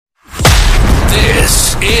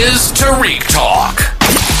is Tariq Talk.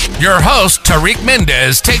 Your host, Tariq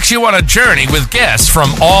Mendez, takes you on a journey with guests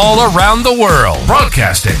from all around the world.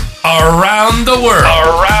 Broadcasting around the world.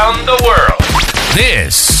 Around the world.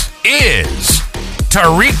 This is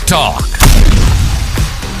Tariq Talk.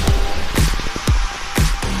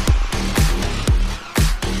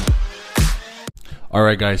 All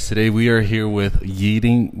right, guys. Today we are here with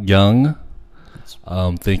Yiding Yang.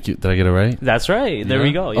 Thank you. Did I get it right? That's right. There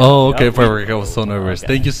we go. Yeah. Oh, okay. Perfect. I was so nervous.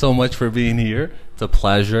 Okay. Thank you so much for being here. It's a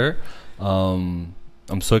pleasure. I'm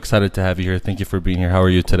so excited to have you here. Thank you for being here. How are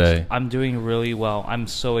you today? I'm doing really well. I'm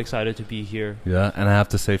so excited to be here. Yeah, and I have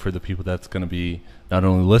to say, for the people that's going to be not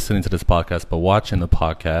only listening to this podcast but watching the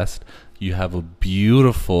podcast, you have a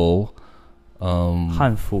beautiful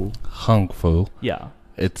hanfu. Yeah.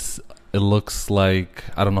 It looks like,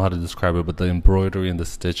 I don't know how to describe it, but the embroidery and the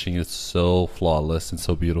stitching is so flawless and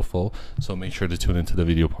so beautiful. So make sure to tune into the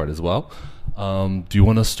video part as well. Do you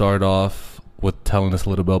want to start off with telling us a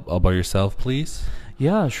little bit about yourself, please?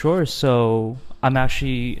 Yeah, sure. So I'm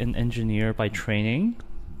actually an engineer by training.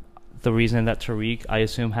 The reason that Tariq, I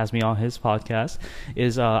assume, has me on his podcast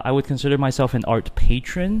is I would consider myself an art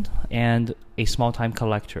patron and a small-time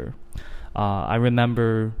collector. I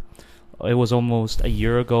remember it was almost a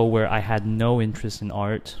year ago where I had no interest in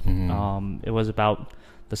art. Mm-hmm. It was about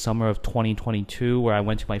the summer of 2022 where I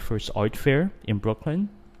went to my first art fair in Brooklyn.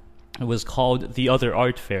 It was called the Other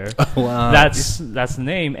Art Fair. Wow. That's the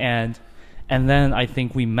name. And then I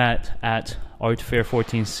think we met at Art Fair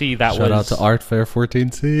 14C. Shout out to Art Fair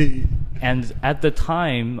 14C. And at the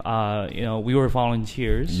time, we were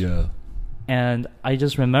volunteers. Yeah. And I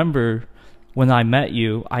just remember when I met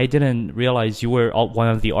you, I didn't realize you were one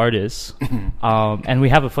of the artists. And we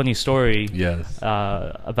have a funny story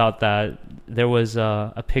about that. There was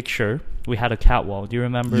a picture. We had a cat wall. Do you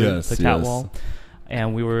remember the cat wall?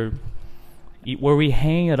 And were we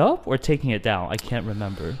hanging it up or taking it down? I can't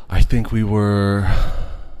remember. I think we were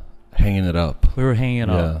hanging it up. We were hanging it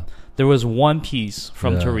up. There was one piece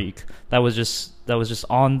from Tariq that was just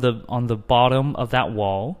on the bottom of that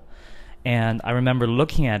wall. And I remember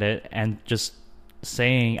looking at it and just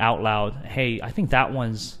saying out loud, "Hey, I think that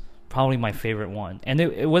one's probably my favorite one." And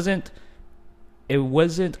I wasn't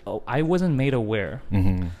made aware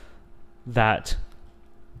that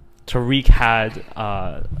Tariq had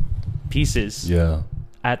pieces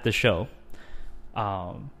at the show.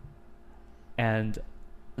 And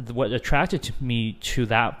what attracted me to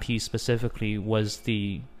that piece specifically was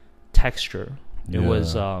the texture. It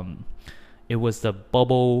was the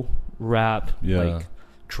bubble wrap, like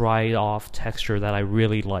dried off texture that I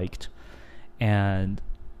really liked, and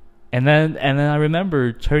then I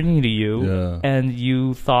remember turning to you, and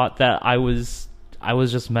you thought that I was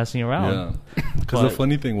just messing around. Yeah, because the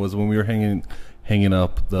funny thing was when we were hanging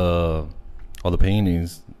up all the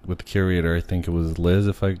paintings with the curator, I think it was Liz,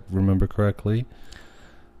 if I remember correctly.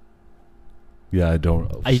 Yeah, I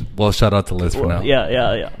don't. Well, shout out to Liz for now.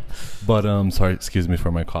 Yeah. But sorry, excuse me for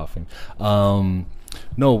my coughing.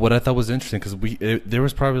 No, what I thought was interesting because there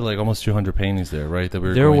was probably like almost 200 paintings there, right? That we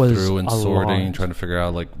were going through and sorting, trying to figure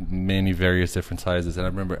out like many various different sizes. And I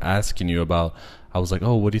remember asking you about. I was like,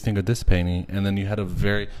 "Oh, what do you think of this painting?" And then you had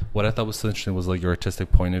what I thought was so interesting was like your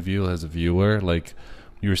artistic point of view as a viewer, like.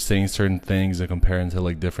 You were saying certain things and comparing to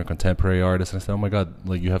like different contemporary artists, and I said, "Oh my God,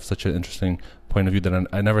 like you have such an interesting point of view that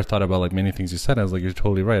I never thought about like many things you said." I was like, "You're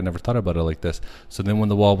totally right. I never thought about it like this." So then when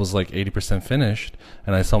the wall was like 80% finished,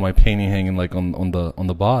 and I saw my painting hanging like on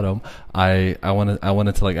the bottom, I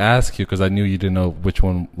wanted to like ask you because I knew you didn't know which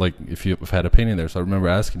one, like if you had a painting there. So I remember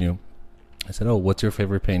asking you. I said, "Oh, what's your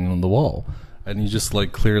favorite painting on the wall?" And you just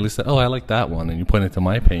like clearly said, "Oh, I like that one," and you pointed to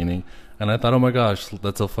my painting. And I thought, oh my gosh,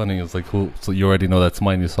 that's so funny. It's like, cool. So you already know that's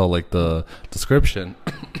mine. You saw like the description.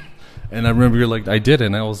 And I remember you're like, I did it.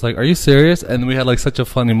 And I was like, are you serious? And we had like such a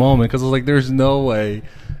funny moment because I was like, there's no way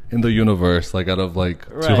in the universe, like out of like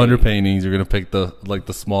 200 paintings, you're going to pick the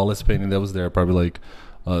smallest painting that was there, probably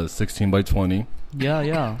like 16 by 20.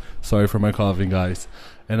 Yeah. Sorry for my coughing, guys.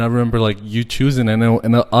 And I remember like you choosing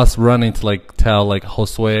and us running to like tell like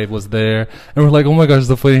Josue was there, and we're like, oh my gosh,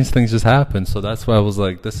 the funniest things just happened. So that's why I was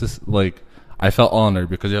like, this is like, I felt honored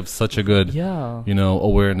because you have such a good,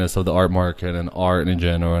 awareness of the art market and art in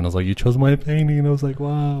general. And I was like, you chose my painting, and I was like,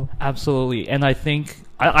 wow, absolutely. And I think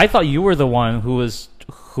I thought you were the one who was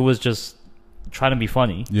just trying to be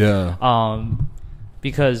funny. Yeah.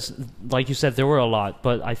 Because like you said, there were a lot,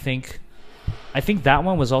 but I think that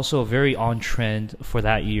one was also very on trend for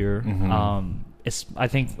that year. I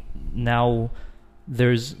think now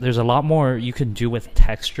there's a lot more you can do with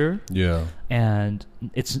texture. Yeah. And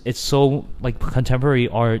it's so like contemporary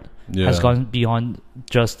art has gone beyond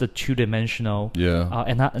just the two-dimensional. Yeah.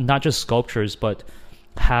 And not just sculptures, but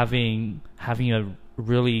having a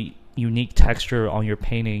really unique texture on your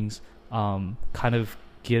paintings kind of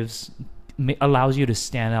allows you to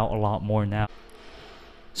stand out a lot more now.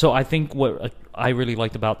 So I think what I really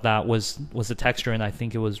liked about that was the texture, and I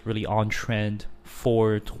think it was really on trend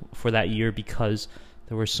for that year because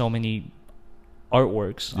there were so many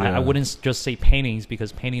artworks. I wouldn't just say paintings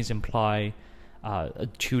because paintings imply a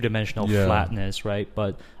two-dimensional flatness, right?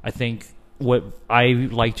 But I think what I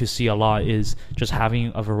like to see a lot is just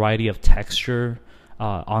having a variety of texture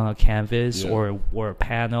on a canvas or a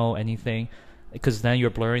panel, anything, because then you're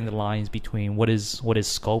blurring the lines between what is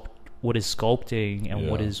sculpting and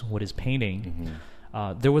what is painting.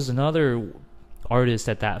 There was another artist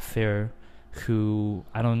at that fair who,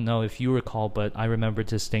 I don't know if you recall, but I remember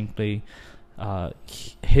distinctly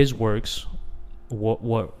his works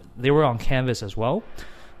they were on canvas as well,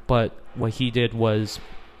 but what he did was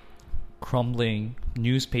crumbling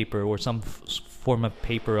newspaper or some form of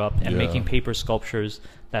paper up and making paper sculptures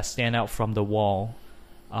that stand out from the wall,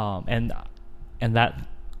 and that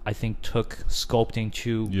I think took sculpting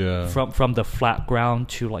to from the flat ground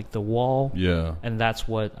to like the wall, and that's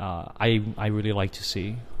what I really like to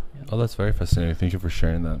see. Oh, that's very fascinating. Thank you for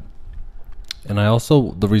sharing that. And I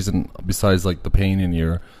also, the reason besides like the pain in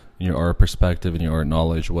your art perspective and your art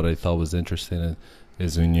knowledge, what I thought was interesting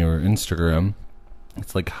is in your Instagram,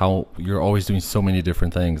 it's like how you're always doing so many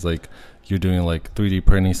different things. Like you're doing like 3D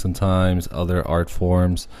printing sometimes, other art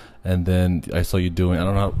forms, and then I saw you doing, I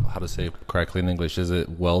don't know how to say it correctly in English, is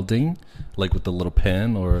it welding, like with the little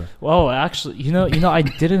pen? Or well, actually, you know I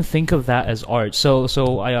didn't think of that as art. So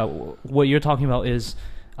I what you're talking about is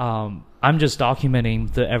I'm just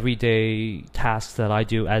documenting the everyday tasks that I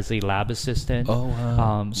do as a lab assistant. Oh,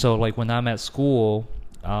 wow. So like when I'm at school,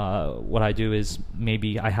 what I do is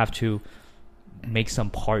maybe I have to make some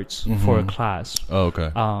parts for a class. Oh,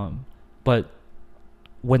 okay. But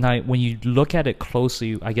when you look at it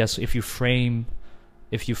closely, I guess if you frame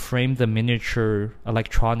the miniature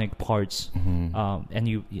electronic parts, and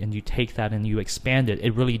you take that and you expand it,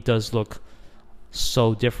 it really does look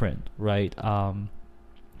so different, right?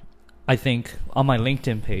 I think on my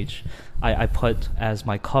LinkedIn page, I put as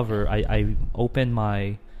my cover, I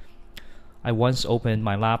once opened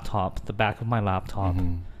my laptop, the back of my laptop,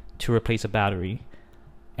 to replace a battery,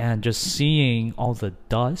 and just seeing all the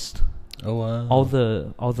dust, all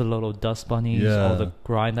the little dust bunnies, all the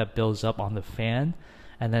grime that builds up on the fan,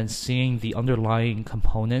 and then seeing the underlying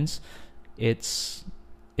components, it's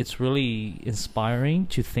really inspiring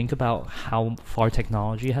to think about how far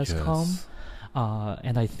technology has come.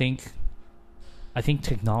 And I think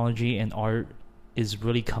technology and art is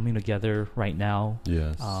really coming together right now.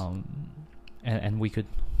 Yes. And we could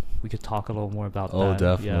talk a little more about that. Oh,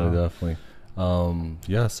 definitely.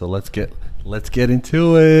 So let's get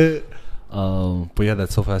into it. But yeah,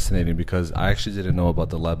 that's so fascinating because I actually didn't know about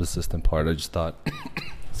the lab assistant part. I just thought,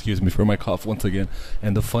 excuse me for my cough once again.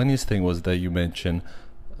 And the funniest thing was that you mentioned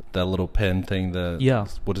that little pen thing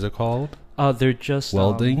what is it called? They're just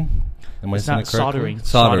welding. Am I saying it correctly?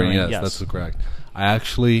 Soldering, yes, that's correct. I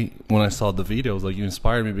actually, when I saw the video, it was like you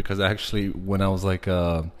inspired me because actually when I was like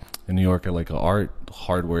in New York at like an art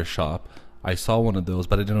hardware shop, I saw one of those,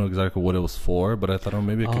 but I didn't know exactly what it was for. But I thought,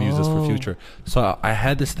 maybe I could use this for future. So I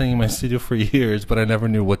had this thing in my studio for years, but I never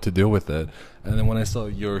knew what to do with it. And then when I saw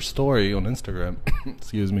your story on Instagram,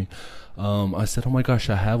 excuse me, I said, oh my gosh,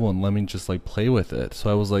 I have one. Let me just like play with it.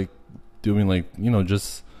 So I was like doing like,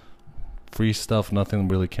 just free stuff. Nothing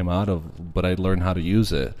really came out of, but I learned how to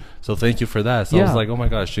use it. So thank you for that. So I was like, oh my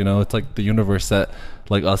gosh, it's like the universe that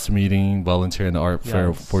like us meeting, volunteering the art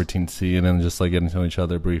fair 14C, and then just like getting to know each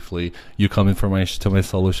other briefly. You coming for my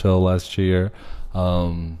solo show last year.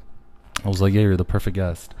 I was like, yeah, you're the perfect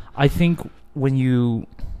guest. I think when you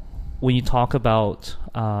talk about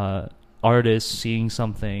artists seeing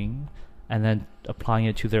something and then applying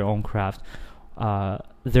it to their own craft,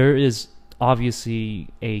 there is obviously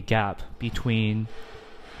a gap between,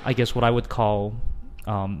 I guess, what I would call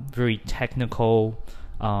very technical,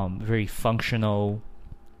 very functional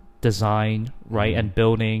design, right, and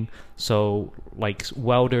building. So like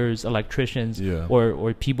welders, electricians,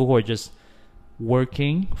 or people who are just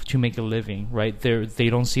working to make a living, right? They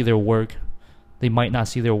don't see their work. They might not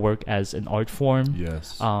see their work as an art form.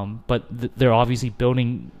 Yes. But they're obviously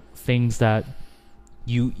building things that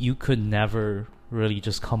you could never really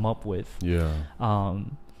just come up with. Yeah.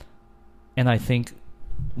 And I think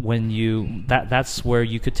when that's where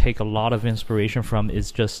you could take a lot of inspiration from,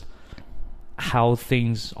 is just how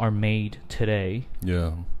things are made today.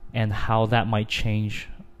 Yeah. And how that might change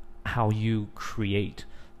how you create,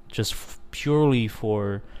 just purely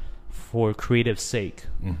for creative sake,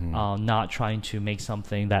 not trying to make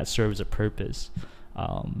something that serves a purpose.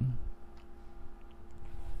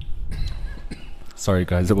 Sorry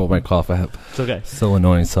guys about my cough. It's okay. So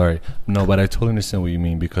annoying. Sorry. No, but I totally understand what you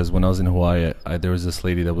mean, because when I was in Hawaii, there was this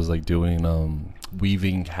lady that was like doing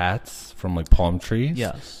weaving hats from like palm trees.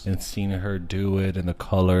 Yes. And seeing her do it and the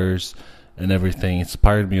colors and everything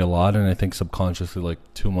inspired me a lot. And I think subconsciously, like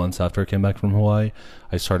 2 months after I came back from Hawaii,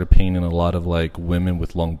 I started painting a lot of like women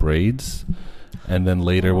with long braids. And then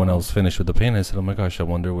later when I was finished with the paint, I said, oh my gosh, I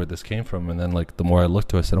wonder where this came from. And then like the more I looked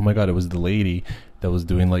to it, I said, oh my God, it was the lady that was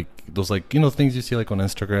doing like those, like, you know, things you see like on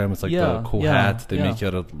Instagram. It's like the cool hats they make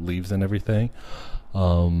out of leaves and everything.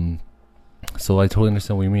 So I totally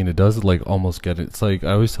understand what you mean. It does like almost get it. It's like,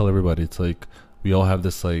 I always tell everybody, it's like we all have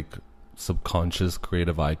this like subconscious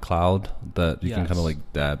creative iCloud that you can kind of like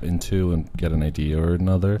dab into and get an idea or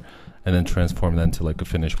another, and then transform that into like a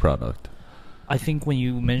finished product. I think when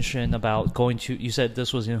you mentioned about going to, you said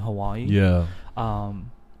this was in Hawaii. Yeah.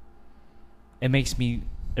 It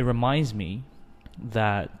reminds me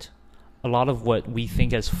that a lot of what we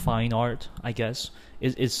think as fine art, I guess,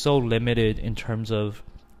 is so limited in terms of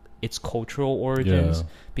its cultural origins,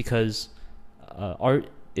 because art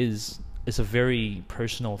is a very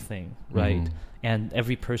personal thing, right? And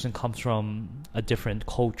every person comes from a different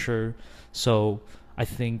culture. So I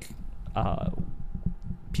think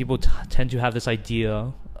people tend to have this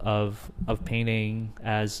idea of painting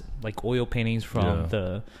as like oil paintings from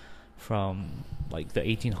the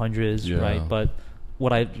 1800s, right? But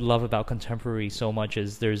what I love about contemporary so much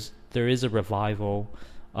is there is a revival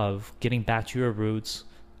of getting back to your roots,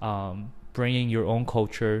 bringing your own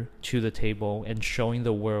culture to the table and showing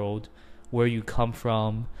the world where you come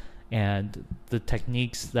from and the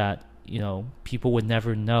techniques that, you know, people would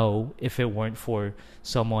never know if it weren't for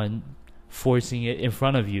someone forcing it in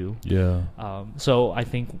front of you. So I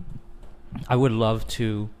think I would love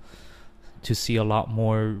to see a lot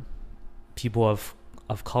more people of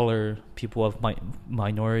color, people of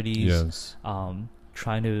minorities,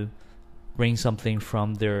 trying to bring something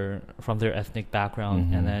from their ethnic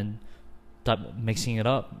background, and then mixing it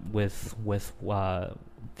up with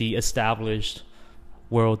the established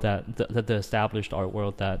world the established art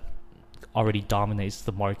world that already dominates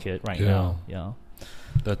the market right now.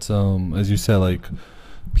 That's as you said, like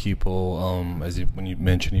people when you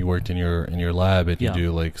mentioned you worked in your lab and you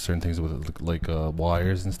do like certain things with like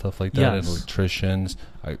wires and stuff like that, and electricians.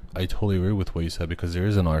 I totally agree with what you said, because there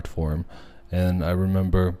is an art form. And I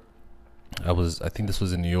remember I think this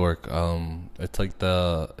was in New York. It's like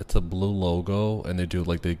it's a blue logo, and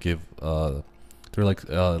they give they're like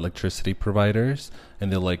electricity providers,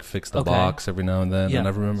 and they'll like fix the box every now and then. And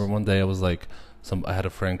I remember one day I was like, I had a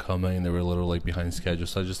friend coming, and they were a little like behind schedule,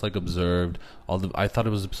 so I just like observed I thought it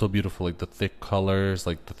was so beautiful, like the thick colors,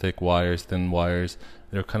 like the thick wires, thin wires.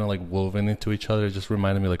 They're kind of like woven into each other. It just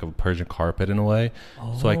reminded me like of a Persian carpet in a way.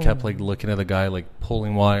 So I kept like looking at the guy like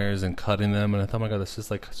pulling wires and cutting them, and I thought, oh my God, this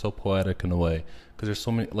is like so poetic in a way, because there's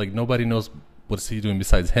so many, like nobody knows what's he doing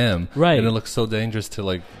besides him, right? And it looks so dangerous to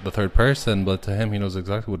like the third person, but to him, he knows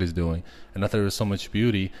exactly what he's doing. And I thought there was so much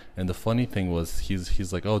beauty. And the funny thing was,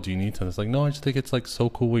 he's like, oh, do you need to? And it's like, no, I just think it's like so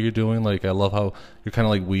cool what you're doing. Like, I love how you're kind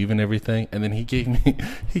of like weaving everything. And then he gave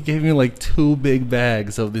me like 2 big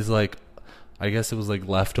bags of these, like, I guess it was like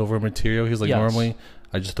leftover material. He's like, normally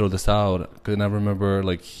I just throw this out. And I remember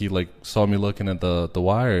like he like saw me looking at the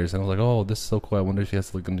wires, and I was like, oh, this is so cool. I wonder if he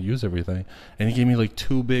has to like, to use everything. And he gave me like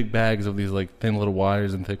 2 big bags of these like thin little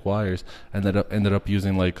wires and thick wires, and that ended up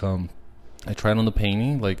using like I tried on the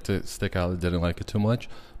painting like to stick out. I didn't like it too much,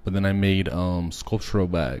 but then I made sculptural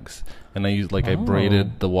bags, and I used like I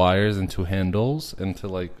braided the wires into handles, into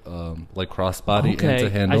like crossbody into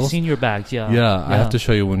handles. I've seen your bags. I have to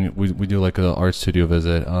show you when we do like an art studio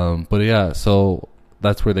visit. But so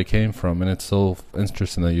that's where they came from, and it's so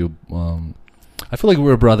interesting that you I feel like we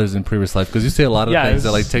were brothers in previous life, because you say a lot of things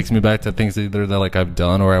that like takes me back to things either that like I've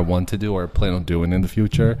done or I want to do or I plan on doing in the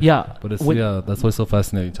future. But it's that's what's so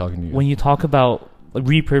fascinating talking to you. When you talk about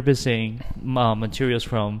repurposing materials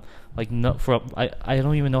from like I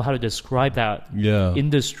don't even know how to describe that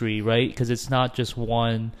industry, right? Because it's not just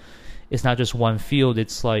one field.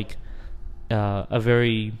 It's like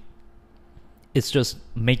it's just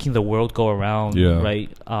making the world go around, right?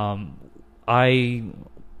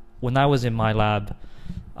 When I was in my lab,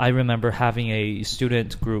 I remember having a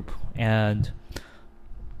student group, and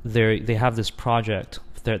they have this project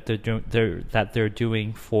that they're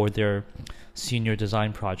doing for their senior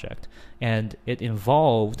design project, and it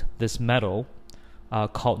involved this metal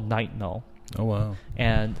called nitinol. Oh wow!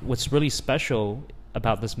 And what's really special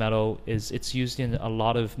about this metal is it's used in a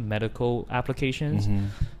lot of medical applications.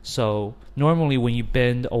 So normally when you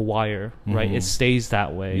bend a wire, right, it stays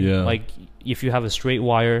that way. Like if you have a straight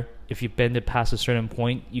wire, if you bend it past a certain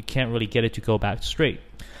point, you can't really get it to go back straight.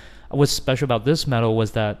 What's special about this metal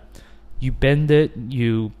was that you bend it,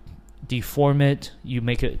 you deform it, you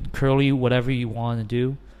make it curly, whatever you want to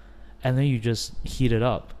do, and then you just heat it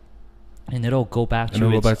up. And it'll go back to the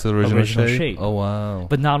original shape. Oh wow!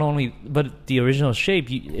 But the original shape,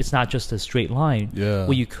 it's not just a straight line. Yeah.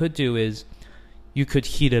 What you could do is, you could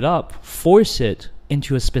heat it up, force it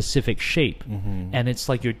into a specific shape, and it's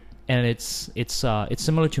like it's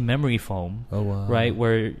similar to memory foam. Oh wow! Right,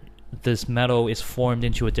 where this metal is formed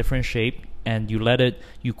into a different shape, and you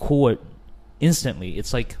cool it instantly.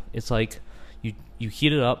 It's like you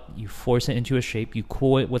heat it up, you force it into a shape, you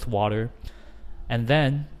cool it with water, and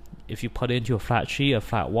then if you put it into a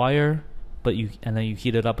flat wire, and then you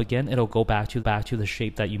heat it up again, it'll go back to the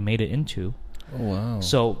shape that you made it into. Oh wow!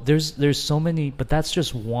 So there's so many, but that's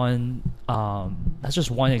just one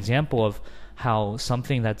example of how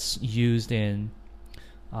something that's used in,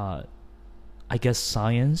 I guess,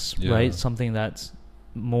 science, right? Something that's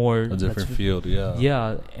more a different field,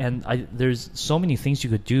 yeah. And there's so many things you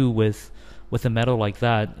could do with a metal like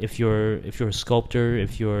that. If you're a sculptor,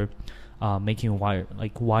 if you're making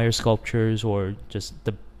wire sculptures, or just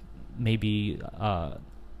maybe an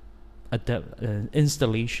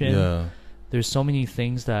installation. Yeah. There's so many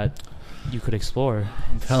things that you could explore.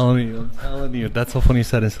 I'm telling you. That's so funny you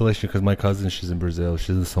said installation, because my cousin, she's in Brazil.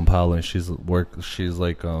 She's in São Paulo, and she's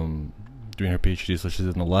like doing her PhD, so she's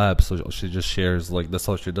in the lab. So she just shares, like, that's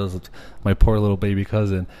all she does. It's my poor little baby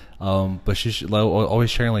cousin. But she's like,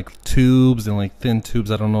 always sharing like tubes and like thin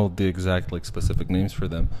tubes. I don't know the exact like specific names for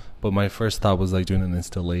them. But my first thought was like doing an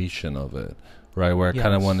installation of it, right? Where I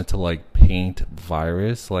kind of wanted to like paint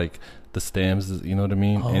virus, like the stems, you know what I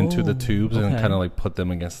mean, into the tubes, and kind of like put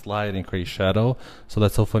them against light and create shadow. So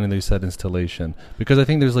that's so funny that you said installation, because I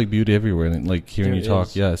think there's like beauty everywhere, and like hearing you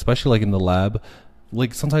talk, especially like in the lab.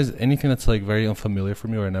 Like sometimes anything that's like very unfamiliar for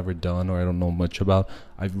me, or I never done, or I don't know much about,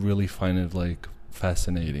 I really find it like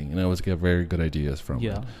fascinating, and I always get very good ideas from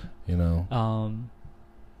it, you know.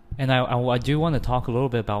 And I do want to talk a little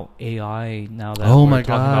bit about AI now that we're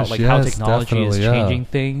talking about like how technology is changing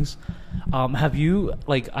things. Have you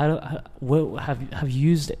have you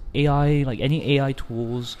used AI, like any AI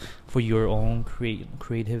tools for your own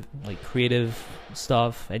creative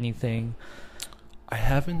stuff? Anything? I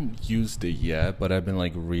haven't used it yet, but I've been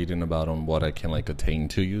like reading about on what I can like attain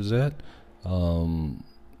to use it.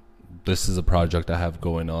 This is a project I have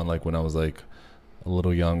going on. Like when I was like a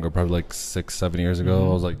little younger, probably like 6-7 years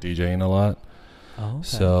ago, I was like DJing a lot.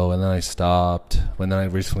 So, and then I stopped. And then I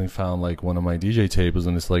recently found like one of my DJ tables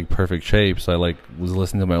in this like perfect shape. So I like was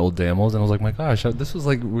listening to my old demos, and I was like, my gosh, this was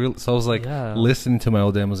like real. So I was like listening to my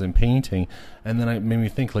old demos and painting, and then it made me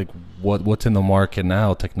think like what's in the market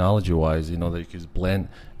now, technology wise, you know, that you can just blend,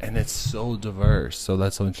 and it's so diverse. So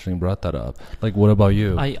that's so interesting you brought that up. Like, what about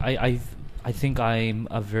you? I think I'm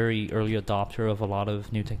a very early adopter of a lot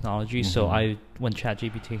of new technology. So when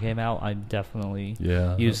ChatGPT came out, I definitely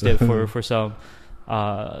used it for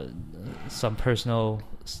some personal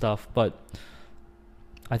stuff. But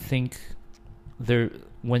I think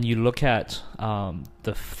when you look at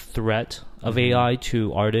the threat of AI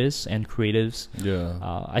to artists and creatives,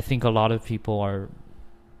 I think a lot of people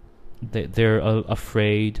they're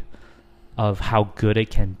afraid of how good it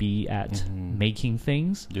can be at making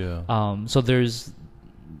things. So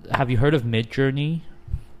have you heard of Midjourney?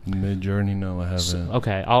 Midjourney, no, I haven't. So,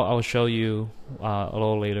 okay, I'll show you a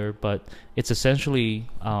little later, but it's essentially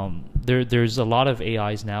there's a lot of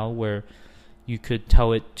AIs now where you could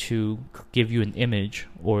tell it to give you an image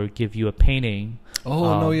or give you a painting.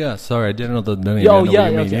 Sorry, I didn't know the name.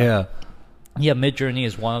 Yeah, Midjourney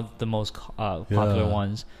is one of the most popular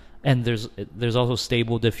ones. And there's also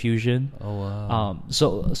Stable Diffusion. Oh wow.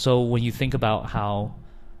 So when you think about how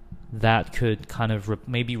that could kind of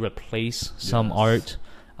maybe replace some art,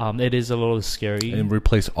 it is a little scary. And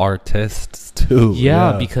replace artists too.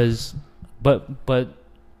 Because but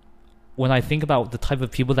when I think about the type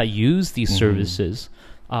of people that use these services,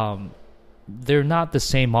 they're not the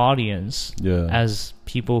same audience as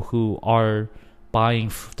people who are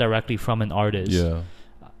buying directly from an artist.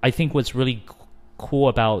 I think what's really cool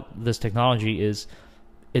about this technology is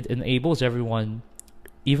it enables everyone,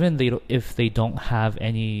 even if they don't have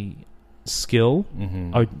any skill,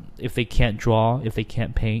 or if they can't draw, if they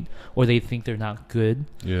can't paint, or they think they're not good,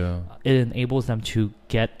 it enables them to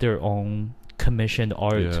get their own commissioned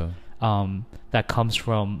art that comes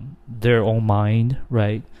from their own mind,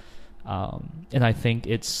 right? And I think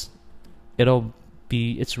it's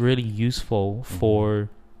really useful for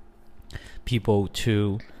people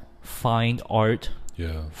to find art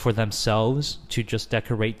for themselves to just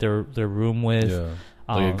decorate their room with.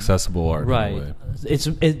 Like accessible art, right? In a way. It's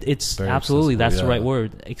very absolutely, that's the yeah. right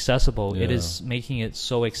word, accessible. Yeah. It is making it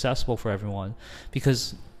so accessible for everyone,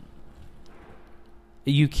 because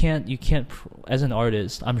you can't as an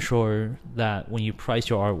artist, I'm sure that when you price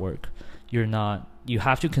your artwork, you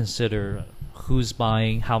have to consider who's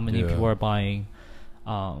buying, how many people are buying.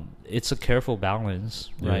 It's a careful balance,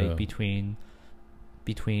 right, between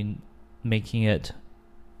making it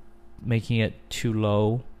too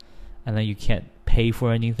low, and then you can't pay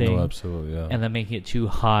for anything. No, absolutely, yeah. And then making it too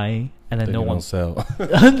high, and then no one sell.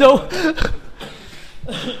 No.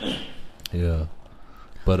 Yeah,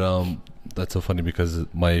 but that's so funny, because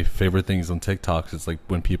my favorite things on TikTok is like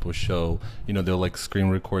when people show, they'll like screen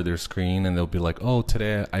record their screen, and they'll be like, oh,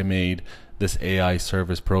 today I made this AI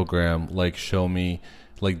service program, like show me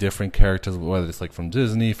like different characters, whether it's like from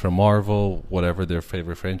Disney, from Marvel, whatever their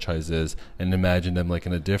favorite franchise is, and imagine them like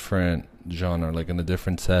in a different genre, like in a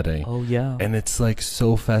different setting. Oh yeah. And it's like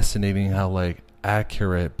so fascinating how like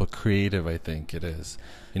accurate but creative I think it is.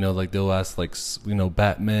 Like they'll ask like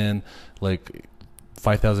Batman like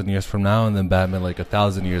 5,000 years from now, and then Batman like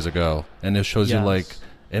 1,000 years ago, and it shows you like,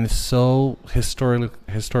 and it's so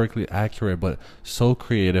historically accurate, but so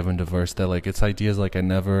creative and diverse that like it's ideas like I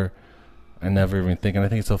never even think, and I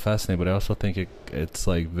think it's so fascinating, but I also think it's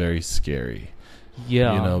like very scary.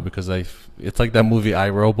 Yeah. Because it's like that movie I,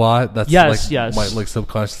 Robot. That's my like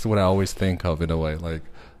subconscious what I always think of in a way. Like,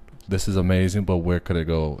 this is amazing, but where could it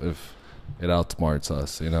go if it outsmarts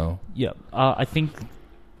us, Yeah. I think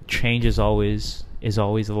change is always a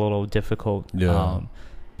little difficult. Yeah.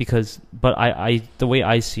 But I the way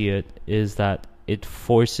I see it is that it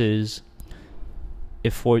speeds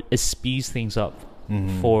things up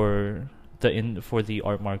for the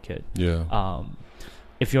art market. Yeah.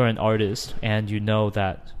 If you're an artist and you know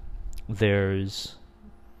that there's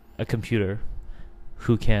a computer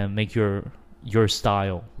who can make your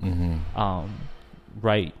style,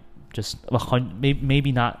 right, just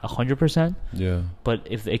maybe not 100%, but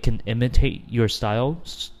if it can imitate your style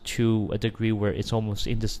to a degree where it's almost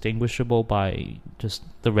indistinguishable by just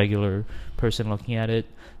the regular person looking at it,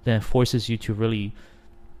 then it forces you to really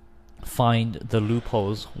find the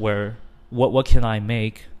loopholes where what can I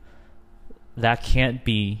make that can't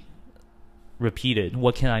be repeated?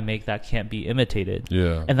 What can I make that can't be imitated?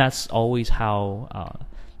 Yeah. And that's always how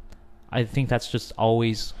I think that's just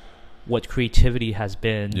always what creativity has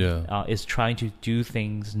been, is trying to do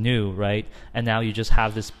things new, right? And now you just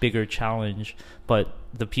have this bigger challenge, but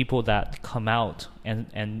the people that come out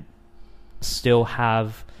and still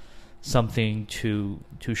have something to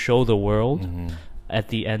show the world at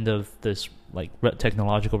the end of this like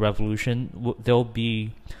technological revolution, they'll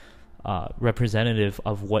be representative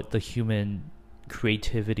of what the human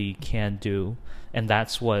creativity can do. And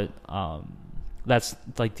that's what that's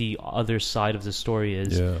like the other side of the story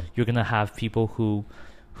is you're gonna have people who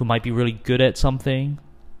might be really good at something,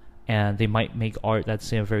 and they might make art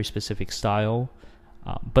that's in a very specific style,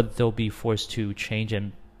 but they'll be forced to change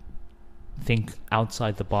and think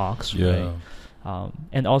outside the box, right?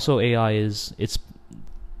 And also AI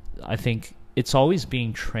I think it's always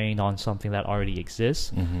being trained on something that already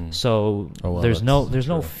exists. So there's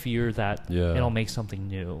no fear that it'll make something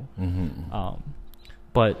new.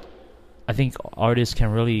 But I think artists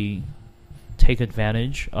can really take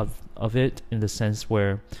advantage of it in the sense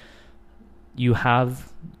where you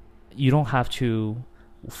don't have to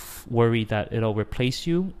worry that it'll replace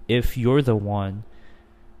you if you're the one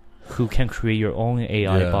who can create your own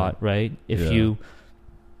AI bot, right? If you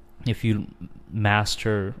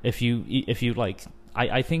master, if you like,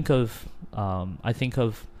 I think of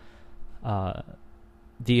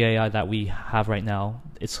the AI that we have right now,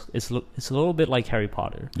 it's a little bit like Harry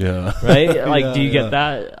Potter, right? Like, do you get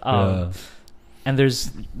that? And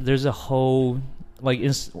there's a whole like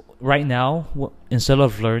right now, instead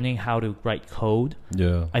of learning how to write code,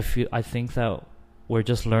 I think that we're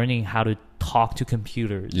just learning how to talk to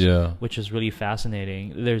computers, which is really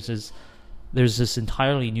fascinating. There's this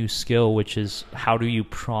entirely new skill, which is how do you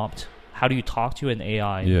talk to an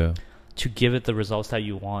AI to give it the results that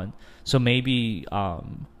you want. So maybe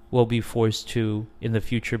we'll be forced to, in the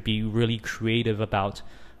future, be really creative about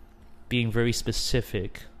being very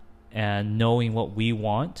specific and knowing what we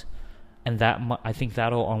want, I think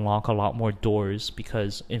that'll unlock a lot more doors,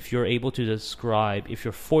 because if you're able to describe, if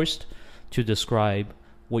you're forced to describe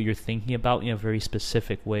what you're thinking about in a very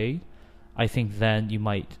specific way, I think then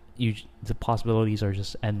the possibilities are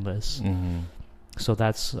just endless. So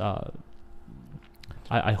that's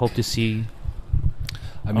I hope to see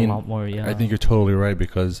a lot more. Yeah, I think you're totally right,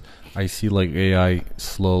 because I see like AI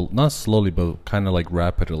not slowly, but kind of like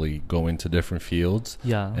rapidly go into different fields.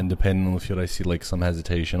 Yeah, and depending on the field, I see like some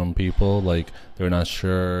hesitation on people, like they're not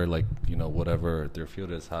sure, like, you know, whatever their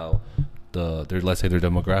field is, how let's say their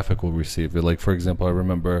demographic will receive it. Like, for example, I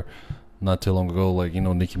remember not too long ago, like, you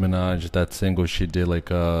know, Nicki Minaj, that single, she did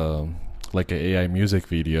like an AI music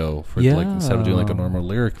video for like, instead of doing like a normal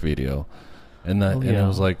lyric video. And that it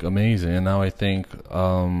was like amazing. And now I think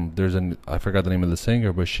I forgot the name of the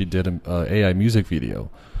singer, but she did an AI music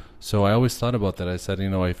video. So I always thought about that. I said, you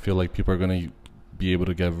know, I feel like people are going to be able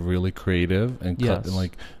to get really creative and cut and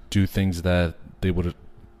like do things that they would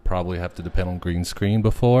probably have to depend on green screen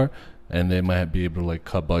before, and they might be able to like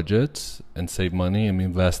cut budgets and save money and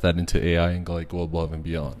invest that into AI and go above and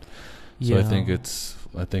beyond. So I think it's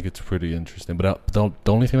pretty interesting. But the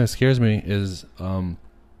only thing that scares me is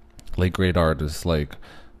like great artists like,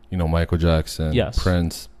 you know, Michael Jackson,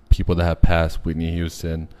 Prince, people that have passed, Whitney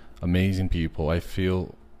Houston, amazing people. I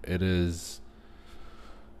feel it is,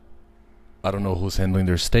 I don't know who's handling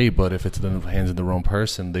their state, but if it's in the hands of the wrong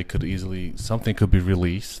person, they could easily, something could be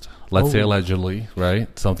released. Let's say allegedly,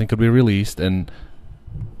 right? Something could be released, and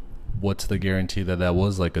what's the guarantee that that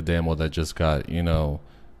was like a demo that just got, you know,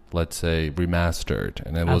 let's say remastered,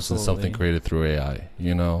 and it wasn't something created through AI,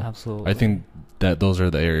 you know? Absolutely. I think that those are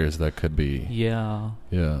the areas that could be. Yeah.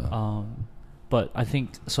 But I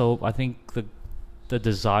think the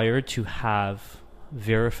desire to have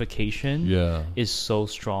verification is so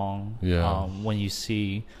strong when you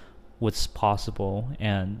see what's possible,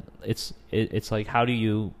 and it's like how do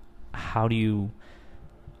you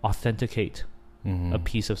authenticate a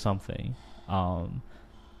piece of something,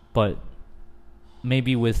 but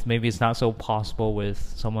maybe it's not so possible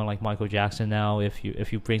with someone like Michael Jackson now. If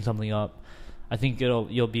you bring something up, I think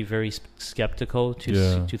you'll be very skeptical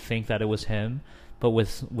to think that it was him. But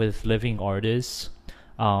with living artists,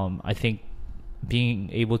 I think being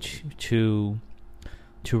able to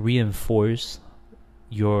reinforce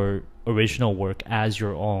your original work as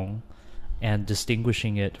your own and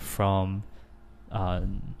distinguishing it from a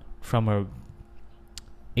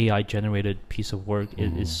AI generated piece of work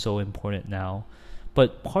is so important now.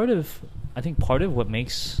 But part of what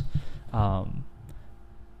makes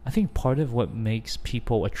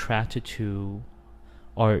people attracted to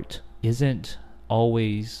art isn't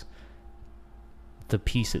always the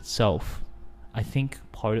piece itself. I think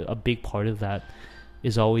a big part of that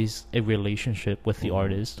is always a relationship with the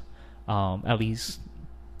artist. At least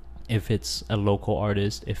if it's a local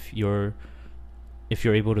artist, if you're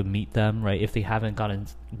able to meet them, right? If they haven't gotten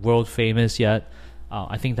world famous yet,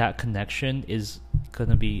 I think that connection is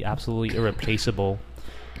gonna be absolutely irreplaceable.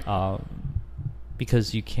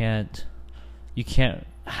 Because you can't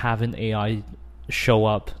have an AI show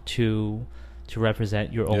up to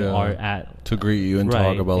represent your own art to greet you and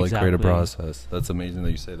talk about like creative process. That's amazing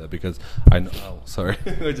that you say that, because I know. Oh, sorry,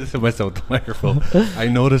 I just hit myself with the microphone. I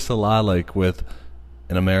notice a lot, like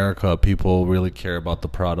in America, people really care about the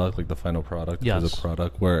product, like the final product, the physical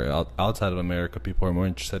product. Where outside of America, people are more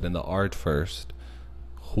interested in the art first,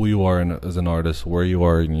 who you are as an artist, where you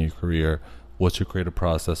are in your career, what's your creative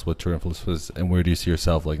process, what's your influences, and where do you see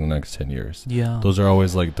yourself like in the next 10 years. Those are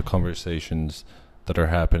always like the conversations that are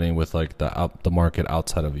happening with like the market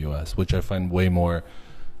outside of the US, which I find way more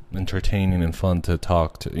entertaining and fun to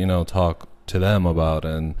talk to them about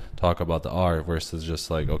and talk about the art, versus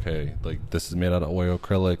just like, okay, like this is made out of oil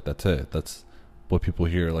acrylic, that's it, that's what people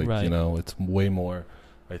hear, like you know. It's way more,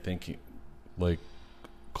 I think, like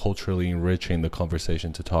culturally enriching the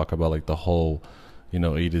conversation to talk about like the whole, you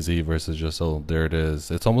know, A to Z, versus just, oh, there it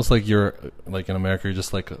is. It's almost like you're like in America, you're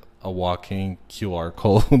just like a walking QR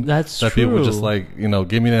code. That's that true. People just like, you know,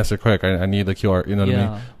 give me an answer quick. I need the QR. You know what I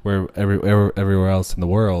mean? Where everywhere else in the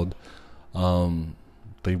world,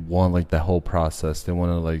 they want like that whole process. They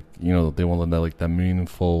want to like, you know, they want that like that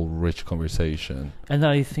meaningful, rich conversation. And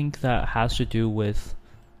I think that has to do with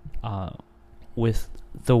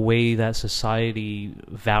the way that society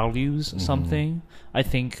values something. I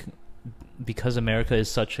think because America is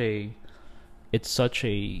such a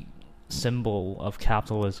symbol of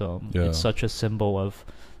capitalism, it's such a symbol of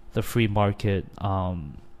the free market.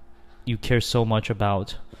 You care so much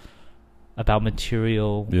about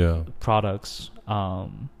material products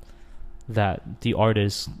that the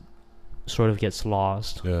artists sort of gets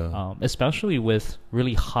lost. Especially with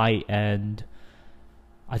really high end,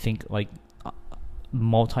 I think like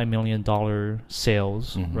multi-million-dollar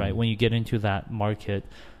sales, right? When you get into that market,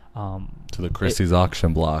 to the Christie's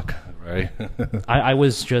auction block, right? I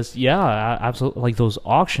was just absolutely, like those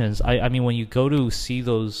auctions. I mean, when you go to see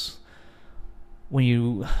those, when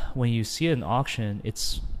you see an auction,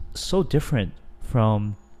 it's so different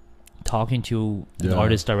from talking to an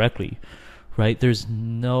artist directly, right? There's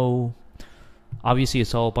no, obviously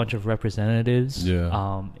it's all a bunch of representatives.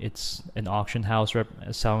 It's an auction house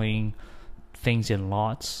selling things in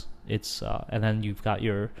lots. It's and then you've got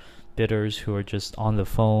your bidders who are just on the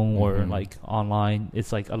phone or like online.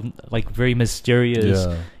 It's like very mysterious,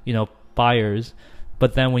 buyers.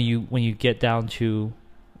 But then when you get down to,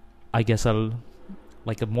 I guess, a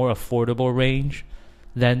more affordable range,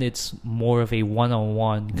 then it's more of a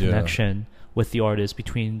one-on-one connection with the artist,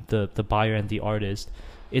 between the buyer and the artist.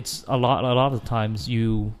 It's a lot of times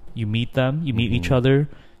you meet them, you meet each other,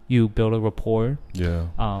 you build a rapport.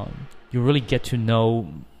 You really get to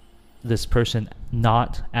know this person,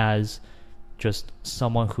 not as just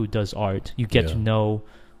someone who does art. You get to know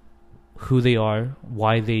who they are,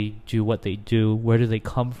 why they do what they do, where do they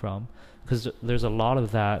come from, because there's a lot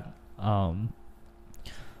of that. All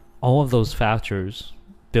of those factors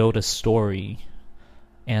build a story,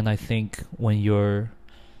 and I think when you're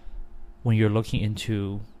looking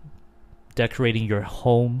into decorating your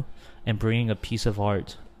home and bringing a piece of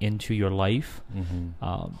art into your life,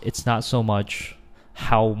 it's not so much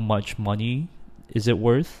how much money is it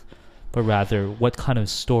worth, but rather what kind of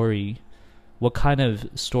stories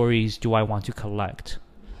do I want to collect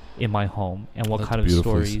in my home, and what kind of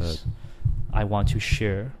stories I want to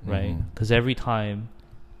share, right? Because every time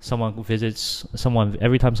someone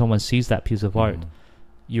sees that piece of art,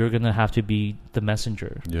 you're gonna have to be the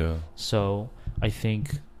messenger. So I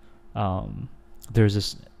think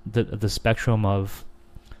there's the spectrum of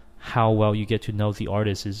how well you get to know the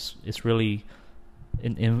artist is really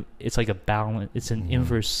it's like a balance. It's an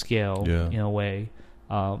inverse scale in a way,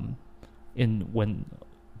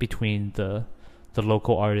 between the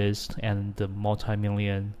local artist and the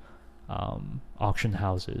multi-million auction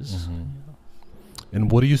houses. And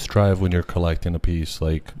what do you strive when you're collecting a piece?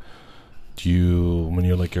 Like, when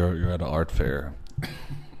you're at an art fair?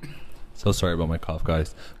 So sorry about my cough,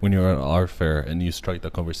 guys. When you're at an art fair and you strike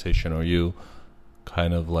that conversation, are you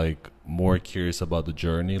kind of like more curious about the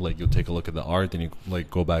journey? Like, you'll take a look at the art and you like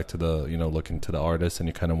go back to the look into the artist, and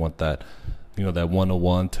you kind of want that that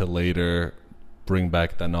 101 to later bring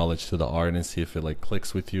back that knowledge to the art and see if it like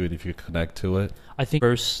clicks with you and if you connect to it. I think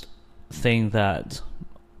first thing that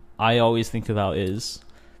I always think about is,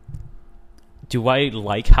 do I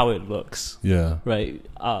like how it looks? Right.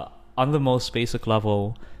 On the most basic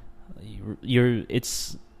level,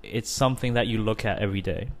 it's something that you look at every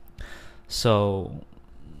day. So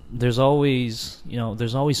there's always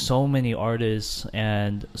so many artists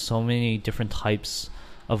and so many different types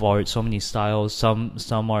of art, so many styles.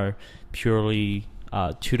 Some are purely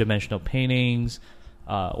two-dimensional paintings,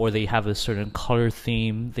 or they have a certain color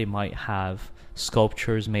theme. They might have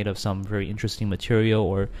sculptures made of some very interesting material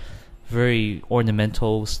or very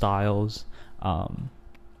ornamental styles. I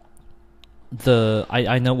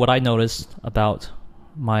know what I noticed about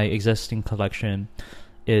my existing collection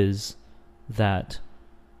is that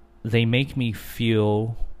they make me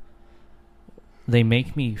feel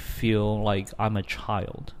like I'm a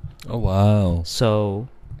child. Oh wow. So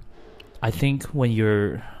I think when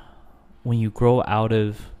you grow out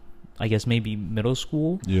of, I guess, maybe middle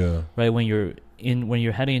school, right, when you're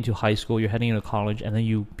heading into high school, you're heading into college, and then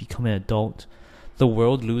you become an adult, the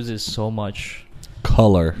world loses so much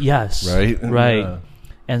color. Yes. Right? Yeah.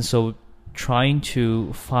 And so trying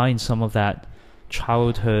to find some of that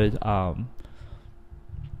childhood,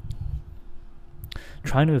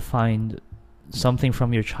 trying to find something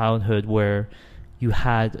from your childhood where you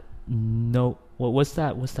had what's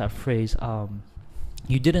that phrase?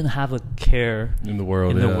 You didn't have a care in the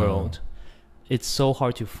world. It's so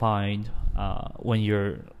hard to find when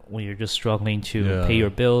you're just struggling to pay your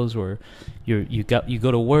bills, or you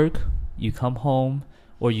go to work, you come home,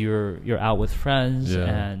 or you're out with friends,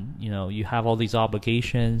 and you have all these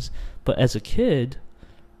obligations. But as a kid,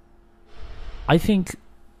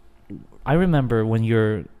 I remember when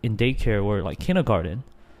you're in daycare or like kindergarten,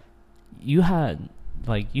 you had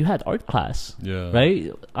art class,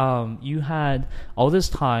 right? You had all this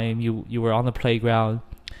time. You were on the playground.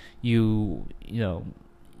 You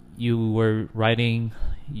were writing.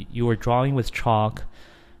 You were drawing with chalk.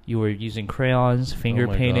 You were using crayons, finger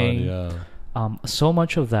painting. God, yeah. So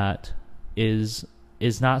much of that is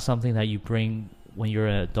not something that you bring when you're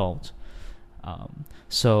an adult.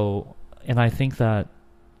 So, and I think that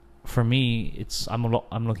for me,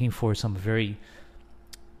 I'm looking for some very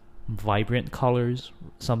vibrant colors,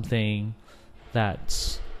 something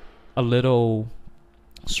that's a little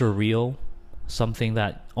surreal, something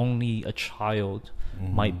that only a child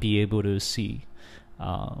might be able to see.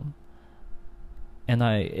 And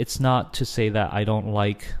it's not to say that I don't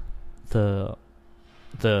like the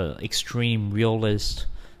extreme realist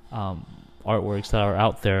artworks that are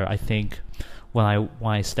out there. I think when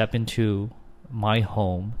I step into my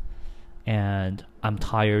home and I'm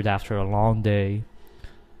tired after a long day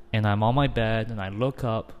and I'm on my bed and I look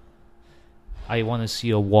up, I want to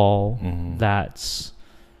see a wall that's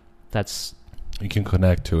you can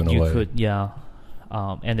connect to in a way.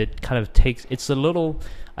 And it kind of takes, it's a little,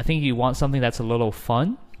 I think you want something that's a little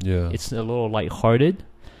fun. Yeah. It's a little lighthearted.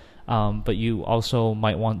 But you also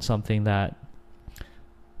might want something that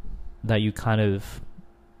you kind of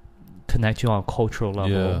connect to on a cultural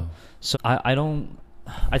level. Yeah. So I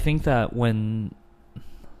think that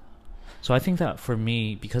for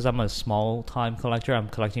me, because I'm a small time collector, I'm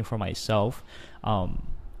collecting for myself. I'm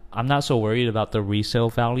not so worried about the resale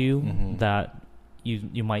value that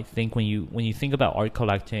you might think when you think about art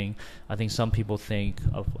collecting. I think some people think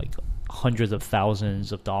of like hundreds of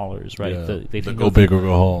thousands of dollars, right? Yeah. They think go big or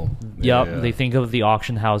go home. Yep. Yeah. They think of the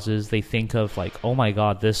auction houses. They think of like, oh my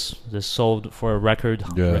God, this sold for a record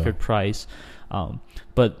price.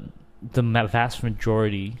 But the vast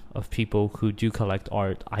majority of people who do collect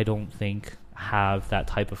art, I don't think have that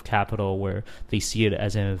type of capital where they see it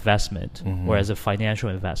as an investment or as a financial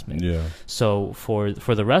investment. Yeah. So for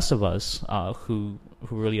the rest of us who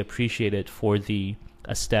really appreciate it for the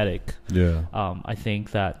aesthetic, I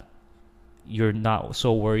think that you're not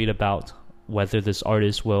so worried about whether this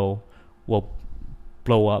artist will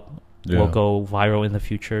blow up, will go viral in the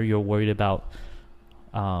future. You're worried about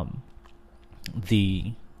the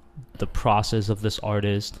process of this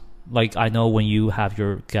artist. Like, I know when you have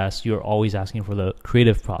your guests, you're always asking for the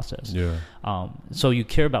creative process. Yeah. So you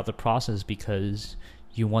care about the process because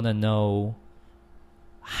you want to know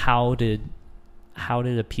how did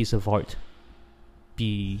a piece of art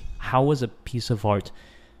how was a piece of art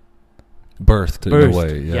birthed in a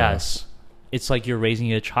way. Yeah. Yes. It's like you're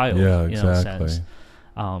raising a child. Yeah, in exactly. a sense.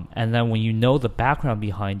 And then when you know the background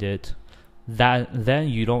behind it, then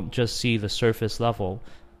you don't just see the surface level.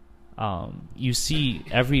 You see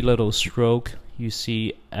every little stroke, you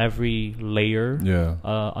see every layer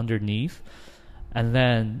underneath, and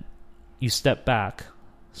then you step back.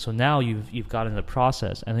 So now you've gotten the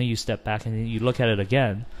process, and then you step back and then you look at it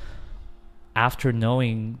again. After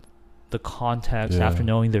knowing the context, after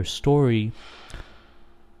knowing their story,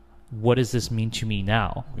 what does this mean to me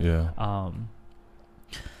now? Yeah.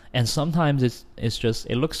 And sometimes it's just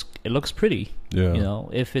it looks pretty. Yeah. You know,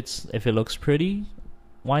 if it looks pretty,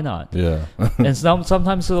 why not? Yeah. And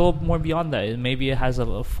sometimes a little more beyond that. Maybe it has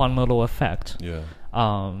a fun little effect. Yeah.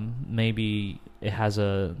 Maybe it has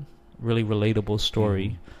a really relatable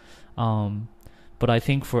story. But I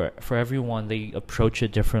think for everyone, they approach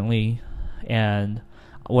it differently. And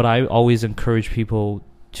what I always encourage people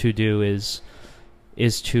to do is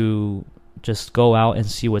to just go out and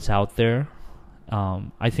see what's out there.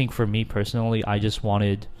 I think for me personally, I just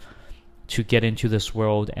wanted to get into this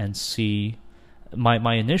world and see.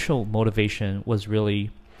 My initial motivation was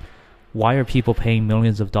really, why are people paying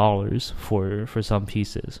millions of dollars for some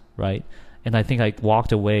pieces, right? And I think I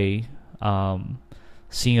walked away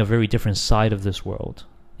seeing a very different side of this world.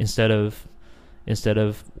 Instead of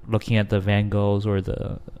looking at the Van Goghs or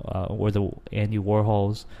the Andy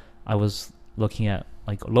Warhols, I was looking at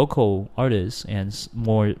like local artists and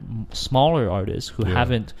smaller artists who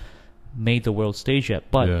haven't made the world stage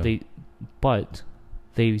yet, but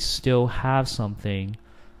they still have something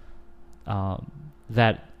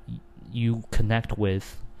that you connect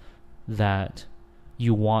with, that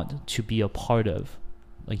you want to be a part of.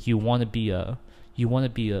 Like you want to be a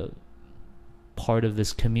part of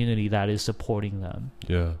this community that is supporting them.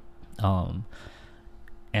 Yeah.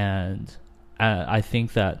 And I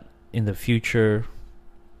think that in the future,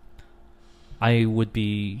 I would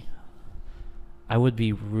be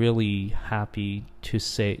really happy to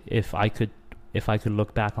say if I could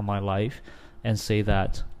look back on my life and say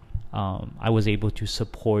that I was able to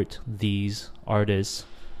support these artists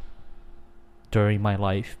during my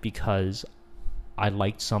life because I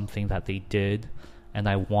liked something that they did and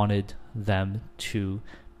I wanted them to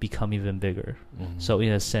become even bigger. So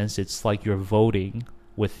in a sense, it's like you're voting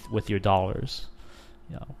with your dollars.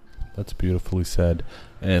 That's beautifully said.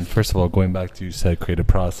 And first of all, going back to you said creative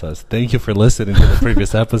process, thank you for listening to the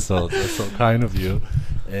previous episode. That's so kind of you.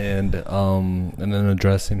 And then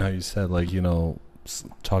addressing how you said, like, you know,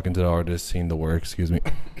 talking to the artist, seeing the work. Excuse me.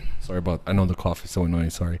 Sorry about. I know the cough is so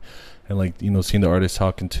annoying. Sorry. And like, you know, seeing the artist,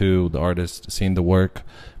 talking to the artist, seeing the work.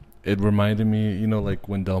 It reminded me, you know, like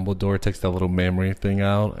when Dumbledore takes that little memory thing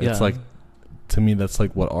out. Yeah. It's like, to me, that's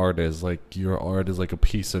like what art is. Like, your art is like a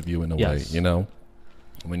piece of you in a way. You know,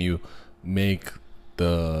 when you make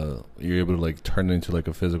you're able to like turn it into like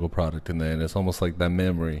a physical product, and then it's almost like that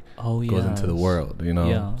memory goes into the world, you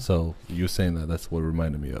know. So you saying that's what it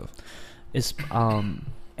reminded me of. It's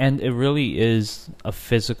and it really is a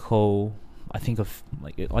physical, I think, of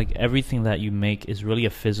like everything that you make is really a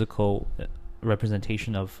physical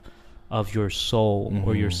representation of your soul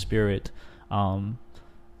or your spirit,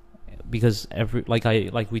 because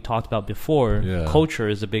like we talked about before, culture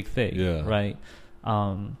is a big thing, right?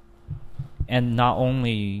 And not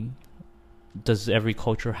only does every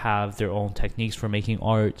culture have their own techniques for making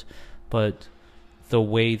art, but the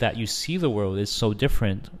way that you see the world is so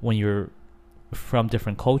different when you're from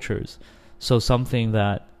different cultures. So something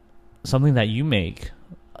that you make,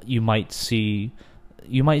 you might see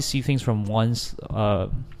things from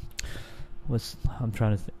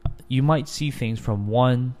you might see things from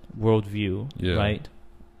one worldview, right?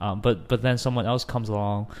 But then someone else comes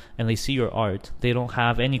along and they see your art. They don't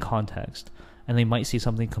have any context, and they might see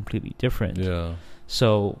something completely different. Yeah.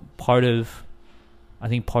 So part of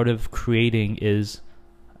creating is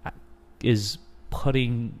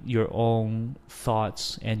putting your own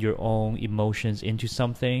thoughts and your own emotions into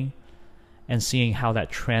something, and seeing how that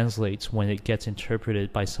translates when it gets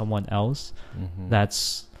interpreted by someone else.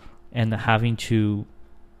 And having to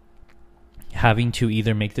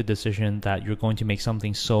either make the decision that you're going to make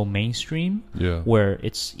something so mainstream where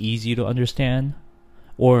it's easy to understand,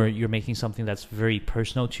 or you're making something that's very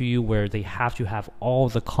personal to you where they have to have all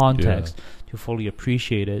the context to fully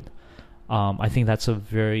appreciate it. I think that's a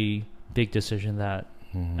very big decision that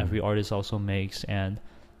every artist also makes. And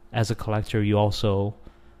as a collector, you also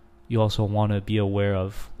want to be aware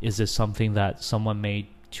of, is this something that someone made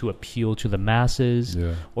to appeal to the masses,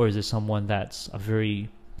 or is it someone that's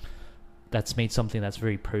made something that's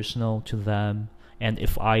very personal to them? And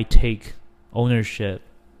if I take ownership,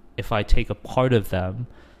 if I take a part of them,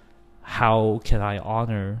 how can I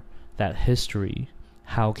honor that history?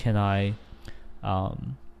 How can I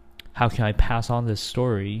pass on this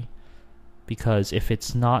story? Because if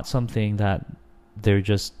it's not something that they're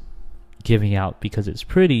just giving out because it's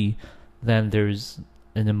pretty, then there's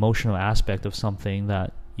an emotional aspect of something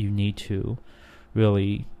that you need to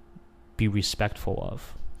really be respectful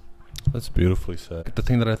of. That's beautifully said. The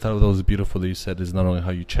thing that I thought was beautiful that you said is not only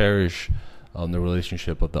how you cherish the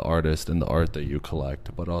relationship of the artist and the art that you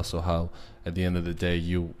collect, but also how at the end of the day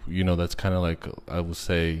you know, that's kind of like, I would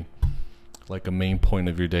say, like a main point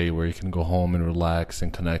of your day where you can go home and relax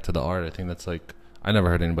and connect to the art. I think that's like, I never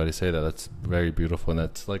heard anybody say that. That's very beautiful, and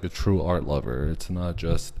that's like a true art lover. It's not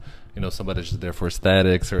just, you know, somebody's just there for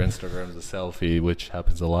aesthetics or Instagram's a selfie, which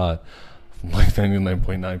happens a lot, like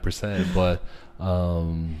 99.9%. But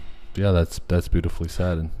that's beautifully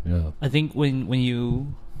said. And I think when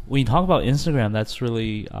you talk about Instagram, that's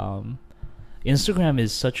really Instagram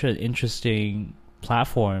is such an interesting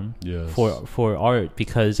platform for art,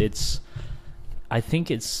 because I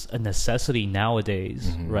think it's a necessity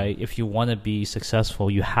nowadays, right? If you want to be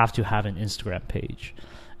successful, you have to have an Instagram page.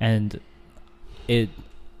 And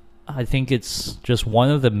I think it's just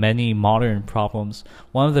one of the many problems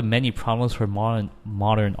for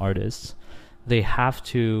modern artists. They have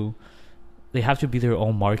to be their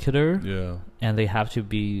own marketer, and they have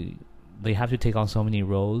to take on so many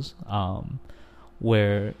roles,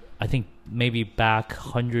 where I think maybe back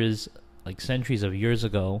hundreds, like centuries of years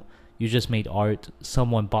ago, you just made art,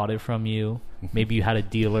 someone bought it from you, maybe you had a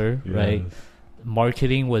dealer, right?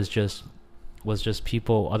 Marketing was just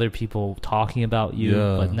other people talking about you.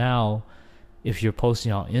 But now, if you're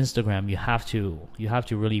posting on Instagram, you have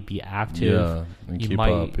to really be active. And keep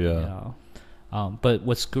up. But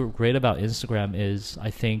what's great about Instagram is, I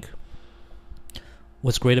think,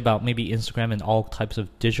 what's great about maybe Instagram and all types of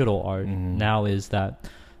digital art now is that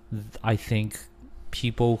I think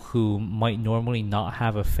people who might normally not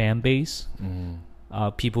have a fan base,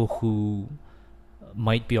 people who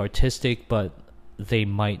might be artistic but they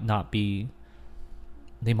might not be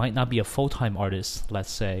a full-time artist, let's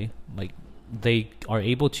say, like they are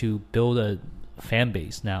able to build a fan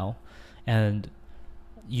base now. And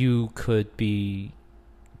you could be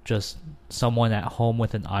just someone at home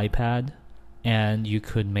with an iPad, and you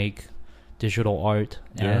could make digital art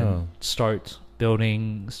and start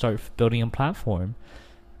building a platform.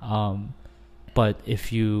 But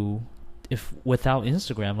if without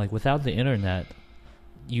Instagram, like without the internet,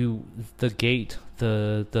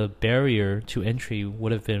 the barrier to entry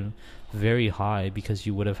would have been very high, because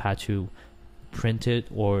you would have had to print it,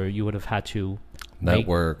 or you would have had to make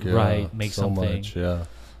so something much, yeah.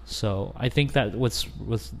 So I think that what's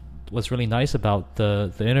really nice about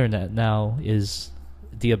the internet now is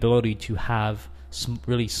the ability to have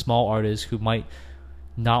really small artists who might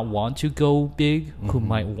not want to go big, who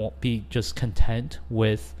might be just content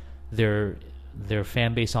with their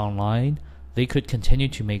fan base online. They could continue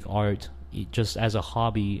to make art just as a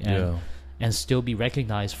hobby and still be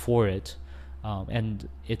recognized for it. And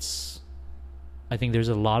I think there's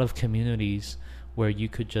a lot of communities where you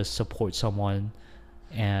could just support someone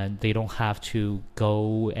and they don't have to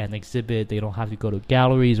go and exhibit. They don't have to go to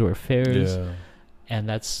galleries or fairs. Yeah.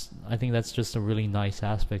 And I think that's just a really nice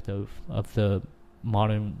aspect of the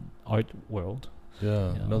modern art world.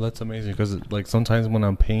 Yeah. No, that's amazing, because like sometimes when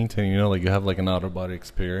I'm painting, you know, like you have like an out of body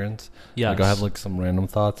experience. Yeah. Like I have like some random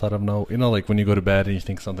thoughts out of like when you go to bed and you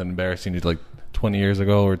think something embarrassing you did like 20 years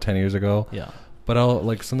ago or 10 years ago. Yeah. But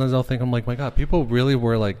sometimes I'll think, I'm like, my God, people really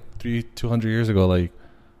were like 200 years ago, like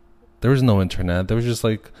there was no internet. There was just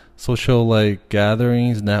like social like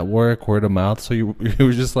gatherings, network, word of mouth. So you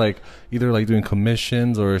were just like either like doing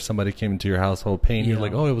commissions, or somebody came into your household painting. You're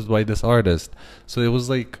like, oh, it was by this artist. So it was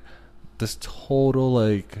like this total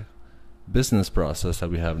like business process that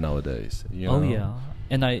we have nowadays. You know? Oh yeah,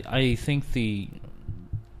 and I think the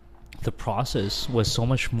process was so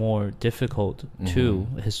much more difficult too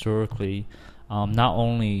historically. Not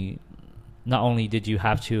only did you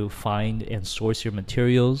have to find and source your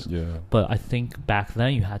materials, but I think back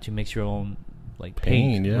then you had to mix your own like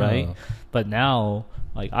paint, right? But now,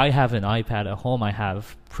 like I have an iPad at home, I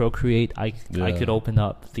have Procreate. I could open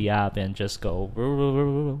up the app and just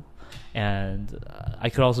go, and I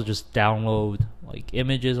could also just download like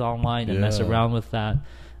images online and mess around with that.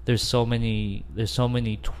 There's so many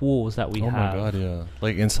tools that we have. Oh my God, yeah.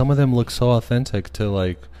 Like, and some of them look so authentic to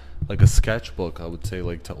like a sketchbook, I would say,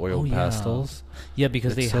 like to oil pastels. Yeah,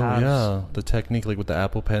 because they have the technique, like with the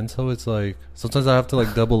Apple Pencil. It's like sometimes I have to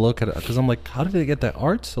like double look at it, because I'm like, how did they get that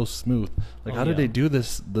art so smooth? Like, how did they do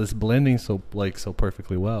this blending so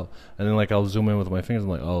perfectly well? And then like I'll zoom in with my fingers. I'm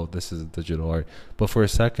like, oh, this is digital art. But for a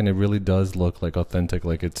second, it really does look like authentic,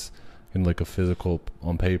 like it's in like a physical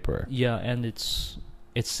on paper. Yeah, and it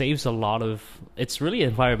saves a lot of. It's really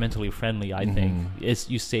environmentally friendly, I think.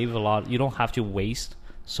 You save a lot. You don't have to waste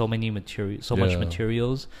so much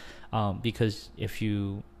materials, because if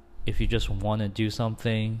you just want to do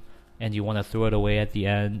something and you want to throw it away at the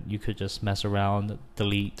end, you could just mess around,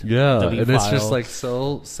 delete and file. It's just like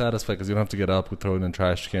so satisfying, because you don't have to get up and throw it in a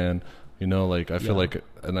trash can, you know. Like I feel like,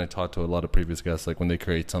 and I talked to a lot of previous guests, like when they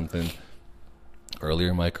create something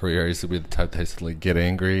earlier in my career, I used to be the type that used to like get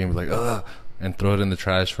angry and be like, ugh, and throw it in the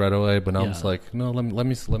trash right away. But now I'm just like, no,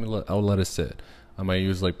 I'll let it sit. I might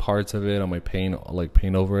use like parts of it. I might paint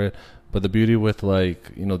over it. But the beauty with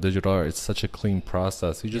like, you know, digital art, it's such a clean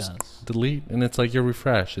process. You just delete, and it's like you're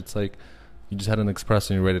refreshed. It's like you just had an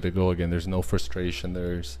espresso and you're ready to go again. There's no frustration.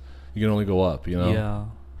 You can only go up, you know? Yeah.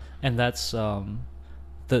 And that's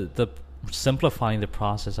the simplifying the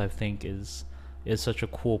process, I think, is such a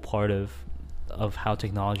cool part of how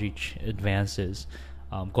technology advances.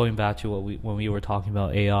 Going back to when we were talking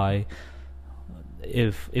about AI,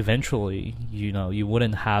 if eventually, you know, you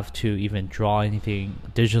wouldn't have to even draw anything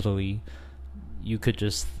digitally, you could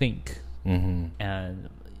just think, and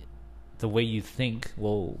the way you think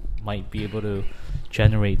might be able to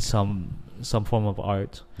generate some form of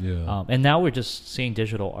art. And now we're just seeing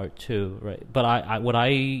digital art too, right? But what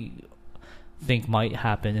I think might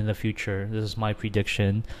happen in the future, this is my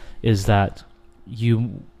prediction, is that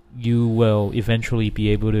you will eventually be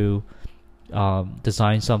able to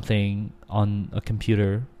design something on a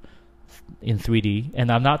computer in 3D. And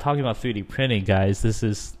I'm not talking about 3D printing, guys.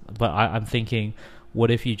 But I'm thinking,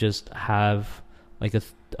 what if you just have like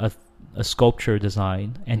a sculpture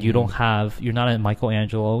design, and you're not a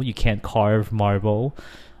Michelangelo, you can't carve marble,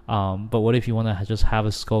 but what if you want to just have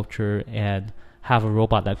a sculpture and have a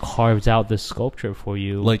robot that carves out this sculpture for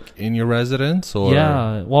you, like in your residence? Or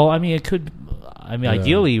well, I mean, it could,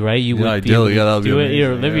 ideally, right, you would do it in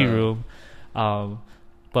your living room.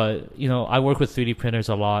 But you know, I work with 3D printers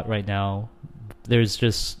a lot right now.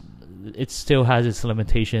 It still has its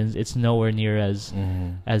limitations. It's nowhere near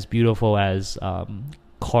as beautiful as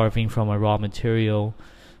carving from a raw material.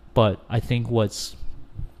 But I think what's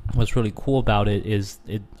really cool about it is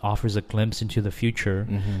it offers a glimpse into the future,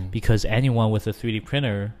 because anyone with a 3D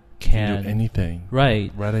printer can do anything right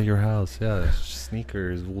at your house.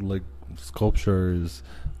 Sneakers, like sculptures,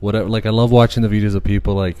 whatever. Like I love watching the videos of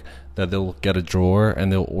people like that. They'll get a drawer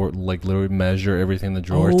and they'll like literally measure everything in the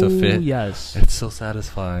drawer to fit. Yes, it's so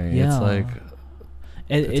satisfying. It's like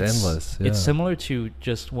it's endless. It's similar to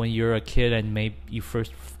just when you're a kid and maybe you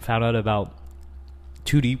first found out about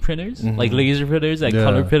 2D printers, like laser printers and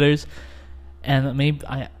color printers, and maybe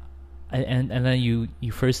and then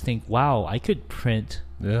you first think, wow, I could print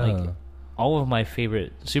like all of my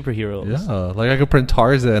favorite superheroes. Yeah, like I could print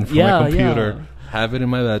Tarzan from my computer, have it in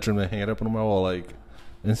my bedroom, and hang it up on my wall, like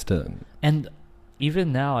instant. And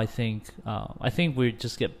even now, I think we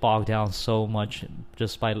just get bogged down so much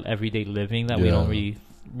just by everyday living that we don't really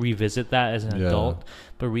revisit that as an adult.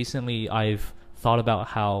 But recently, I've thought about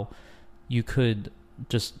how you could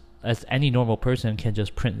just, as any normal person, can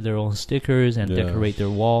just print their own stickers and decorate their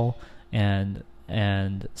wall, and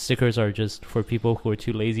stickers are just for people who are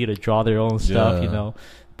too lazy to draw their own stuff, you know.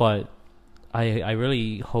 But I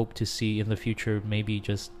really hope to see in the future maybe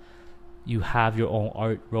just you have your own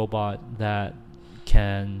art robot that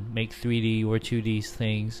can make 3D or 2D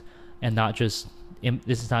things, and not just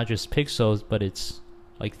this is not just pixels, but it's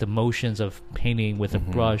like the motions of painting with a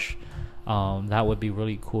brush. That would be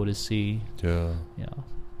really cool to see. Yeah.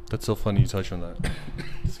 That's so funny you touch on that.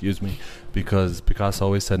 Excuse me. Because Picasso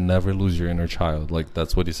always said never lose your inner child. Like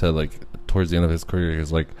that's what he said like towards the end of his career.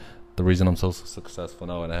 He's like, the reason I'm so successful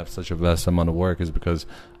now and I have such a vast amount of work is because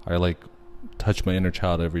I like touch my inner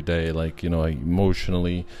child every day. Like, you know, I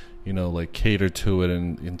emotionally, you know, like cater to it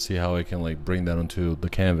and see how I can like bring that onto the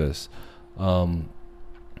canvas.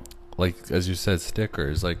 Like as you said,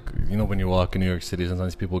 stickers, like, you know, when you walk in New York City,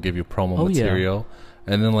 sometimes people give you promo material,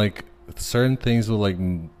 and then like certain things will like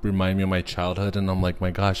remind me of my childhood, and I'm like, my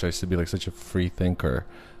gosh, I used to be like such a free thinker,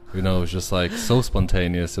 you know. It was just like so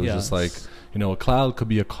spontaneous. It was just like, you know, a cloud could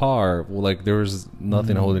be a car. Well, like there was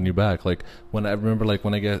nothing holding you back. Like when I remember, like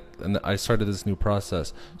when I started this new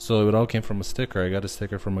process, so it all came from a sticker. I got a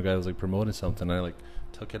sticker from a guy who was like promoting something. I like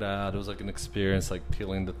took it out. It was like an experience, like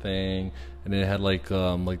peeling the thing, and it had like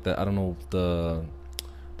that, I don't know the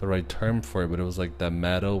right term for it, but it was like that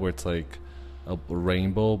metal where it's like a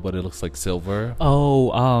rainbow, but it looks like silver. You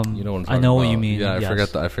know what I'm talking I know about. What you mean. Yeah,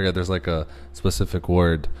 I forget. There's like a specific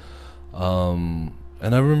word. And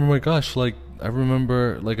I remember, my gosh, like I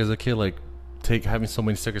remember like as a kid, like having so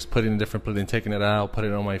many stickers, putting in different places, taking it out,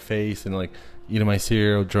 putting it on my face, and like eating my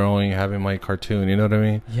cereal, drawing, having my cartoon. You know what I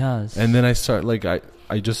mean? Yes. And then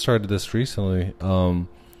I just started this recently,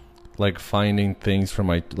 like finding things from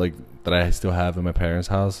my like that I still have in my parents'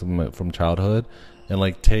 house from childhood, and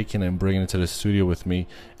like taking it and bringing it to the studio with me.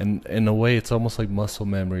 And in a way, it's almost like muscle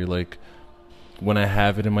memory. Like when I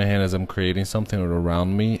have it in my hand as I'm creating something or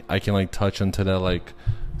around me, I can like touch into that like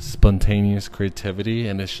spontaneous creativity,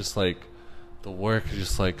 and it's just like the work is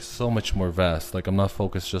just like so much more vast. Like I'm not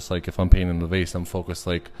focused just like if I'm painting the vase, I'm focused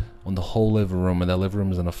like on the whole living room, and that living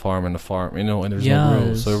room is in a farm, you know, and there's no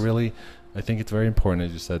rules. So really, I think it's very important,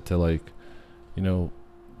 as you said, to like, you know,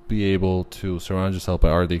 be able to surround yourself by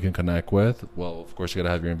art that you can connect with. Well, of course you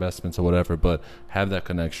gotta have your investments or whatever, but have that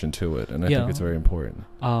connection to it, and I think it's very important.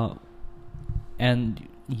 And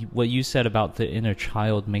what you said about the inner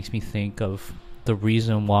child makes me think of the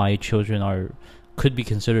reason why children could be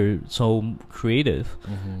considered so creative,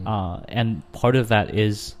 and part of that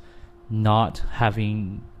is not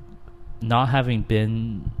having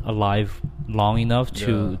been alive long enough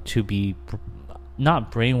to be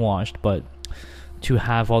not brainwashed, but to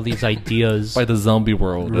have all these ideas by the zombie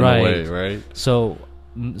world, in a way, right? So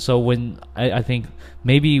when I think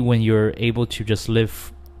maybe when you're able to just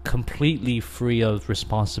live completely free of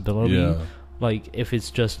responsibility, like if it's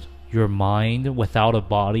just your mind without a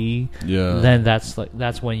body, then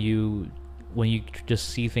that's when you just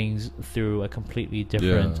see things through a completely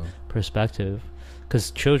different perspective.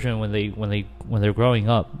 Because children, when they're growing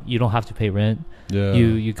up, you don't have to pay rent.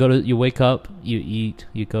 You wake up, you eat,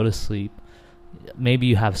 you go to sleep. Maybe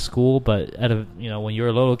you have school, but when you're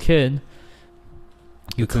a little kid,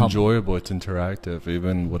 it's enjoyable. It's interactive,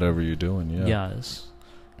 even whatever you're doing.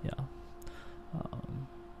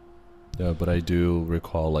 But I do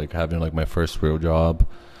recall like having like my first real job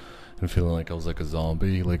and feeling like I was like a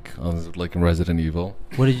zombie, like I was like in Resident Evil.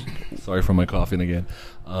 What did you? Sorry for my coughing again.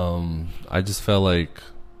 I just felt like,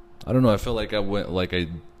 I don't know. I felt like I went like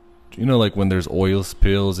like when there's oil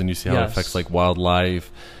spills and you see how it affects like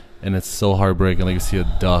wildlife, and it's so heartbreaking. Like you see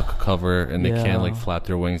a duck cover and they can't like flap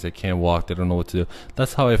their wings, they can't walk, they don't know what to do.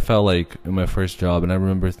 That's how I felt like in my first job, and I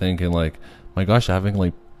remember thinking like, my gosh, I haven't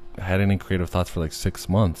like had any creative thoughts for like 6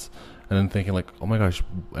 months. And then thinking like, oh my gosh,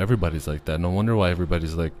 everybody's like that. No wonder why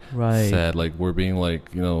everybody's like sad. Like we're being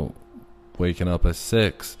like, waking up at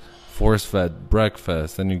 6 force-fed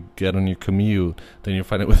breakfast, then you get on your commute, then you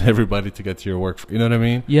fight it with everybody to get to your work. You know what I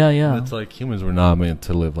mean? Yeah. And it's like humans were not meant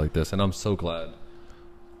to live like this, and I'm so glad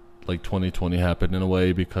like 2020 happened in a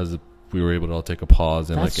way, because we were able to all take a pause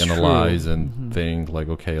and like analyze and think like,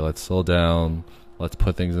 okay, let's slow down, let's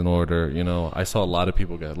put things in order. You know, I saw a lot of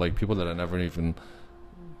people get like people that I never even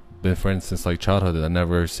been friends since like childhood, that I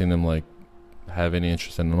never seen them like have any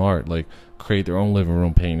interest in art, like create their own living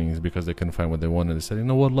room paintings because they couldn't find what they wanted. They said, you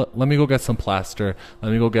know what, let me go get some plaster,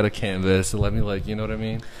 let me go get a canvas, let me, like, you know what I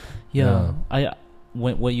mean? Yeah.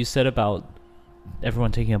 What you said about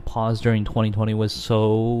everyone taking a pause during 2020 was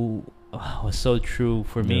so true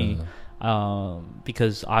for me,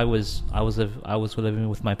 because I was living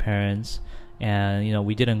with my parents, and you know,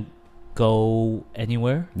 we didn't go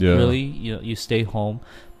anywhere really. You know, you stay home,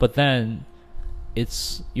 but then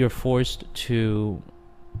you're forced to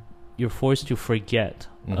forget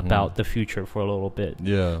about the future for a little bit,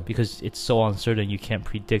 because it's so uncertain, you can't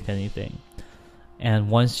predict anything. And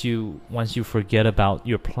once you forget about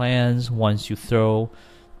your plans, once you throw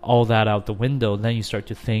all that out the window, then you start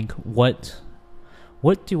to think, what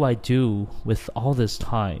do I do with all this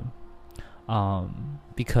time?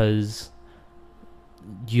 Because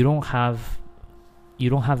you don't have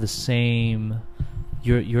the same.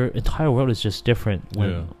 Your entire world is just different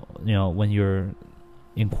when when you're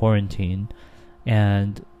in quarantine.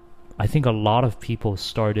 And I think a lot of people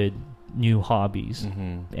started new hobbies,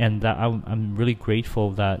 and that I'm really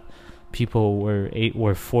grateful that people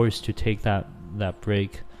were forced to take that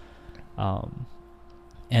break.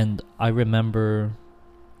 And I remember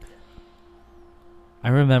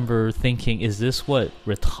thinking, is this what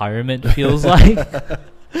retirement feels like?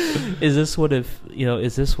 Is this what it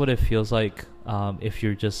feels like if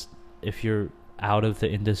you're out of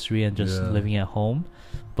the industry and just living at home?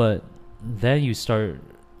 But then you start,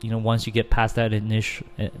 once you get past that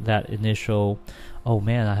initial, oh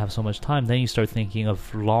man, I have so much time, then you start thinking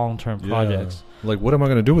of long-term projects. Like, what am I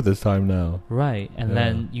going to do with this time now? Right. And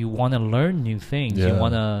then you want to learn new things. You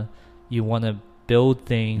want to build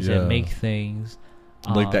things and make things.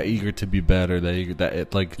 Like that eager to be better,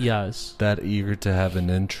 that eager to have an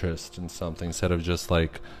interest in something, instead of just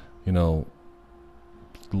like,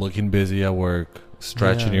 looking busy at work,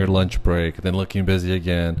 stretching your lunch break, then looking busy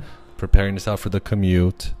again, preparing yourself for the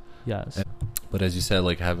commute. Yes. But as you said,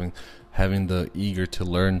 like having the eager to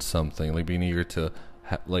learn something, like being eager to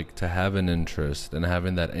to have an interest, and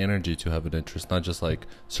having that energy to have an interest, not just like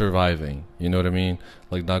surviving. You know what I mean?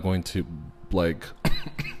 Like not going to like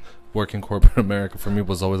working corporate America for me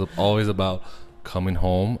was always about coming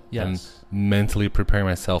home and mentally preparing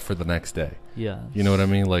myself for the next day. Yeah. You know what I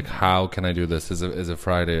mean? Like, how can I do this? Is it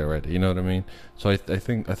Friday already? You know what I mean? So I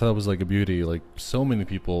thought it was like a beauty. Like so many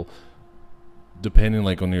people, depending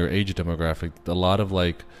like on your age demographic, a lot of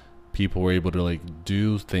like people were able to like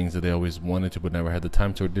do things that they always wanted to but never had the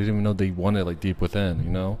time to, or didn't even know they wanted, like deep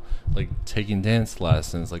within, like taking dance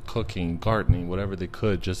lessons, like cooking, gardening, whatever they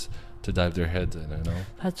could, just to dive their heads in,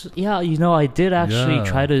 That's I did actually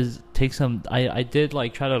try to take some. I did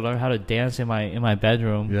like try to learn how to dance in my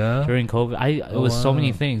bedroom during COVID. It was so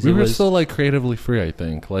many things. We were so like creatively free, I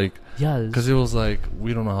think, like because it was like,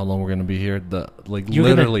 we don't know how long we're gonna be here. The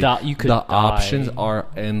options are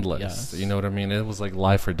endless. You know what I mean? It was like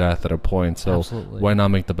life or death at a point. So why not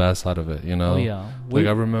make the best out of it? Like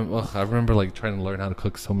I remember like trying to learn how to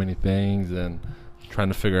cook so many things and trying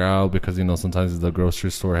to figure out, because sometimes the grocery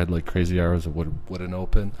store had like crazy hours that wouldn't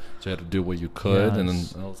open, so you had to do what you could. And then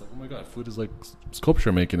I was like, oh my god, food is like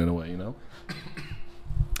sculpture making in a way.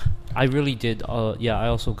 I really did. I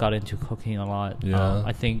also got into cooking a lot.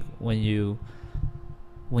 I think when you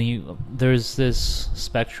there's this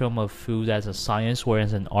spectrum of food as a science,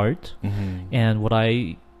 whereas an art. And what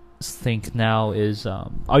I think now is,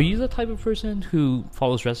 are you the type of person who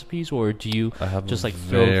follows recipes, or do you just like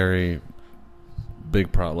very big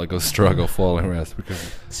problem, like a struggle following recipes?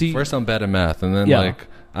 Because first I'm bad at math, and then like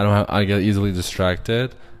I get easily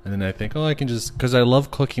distracted, and then I think, I can just, because I love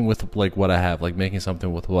cooking with like what I have, like making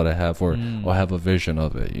something with what I have, or have a vision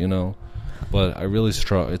of it, but I really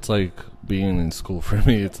struggle. It's like being in school for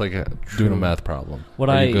me. It's like doing a math problem. You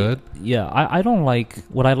good? I don't like,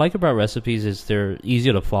 what I like about recipes is they're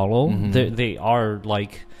easy to follow. They are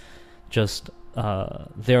like just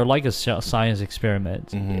they're like a science experiment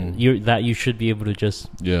that you should be able to just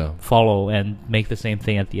follow and make the same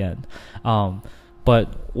thing at the end.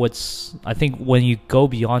 But I think when you go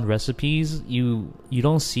beyond recipes, you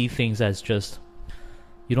don't see things as just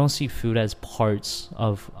you don't see food as parts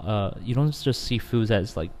of you don't just see food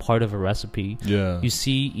as like part of a recipe. You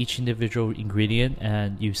see each individual ingredient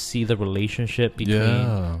and you see the relationship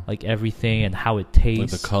between like everything and how it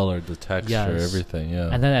tastes, like the color, the texture, everything.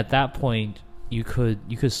 And then at that point you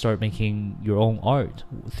could start making your own art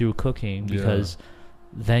through cooking, because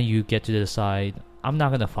then you get to decide, I'm not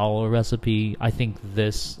going to follow a recipe. I think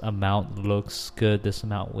this amount looks good, this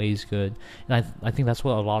amount weighs good. And I think that's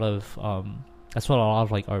what a lot of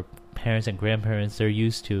like our parents and grandparents, they're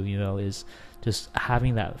used to, you know, is just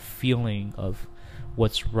having that feeling of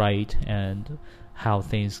what's right and how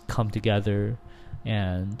things come together.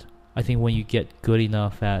 And I think when you get good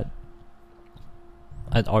enough at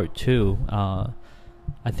art too,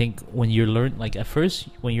 I think when you learn, like at first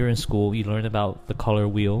when you're in school, you learn about the color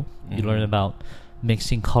wheel, you learn about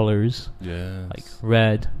mixing colors, like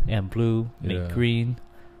red and blue make green,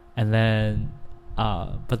 and then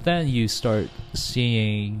but then you start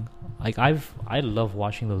seeing, like I love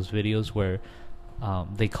watching those videos where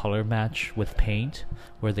they color match with paint,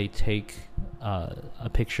 where they take a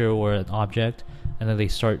picture or an object and then they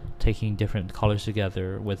start taking different colors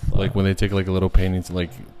together with like when they take like a little painting to,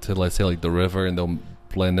 like, to let's say like the river, and they'll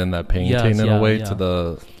blend in that painting in a way to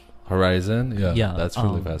the horizon. That's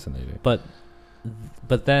really fascinating.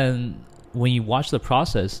 But then when you watch the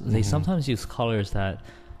process, they sometimes use colors that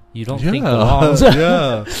you don't think belongs.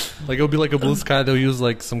 Like it'll be like a blue sky, they'll use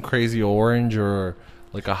like some crazy orange or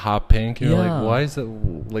like a hot pink. You're like, why is it,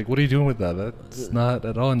 like, what are you doing with that? That's not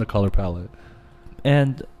at all in the color palette.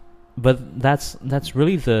 But that's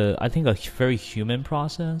really I think a very human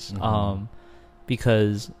process,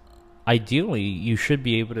 because ideally you should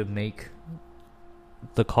be able to make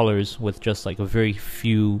the colors with just like a very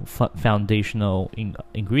few foundational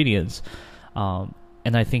ingredients,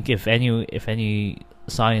 and I think if any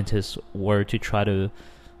scientists were to try to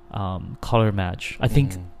color match, I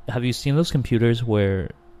think, have you seen those computers where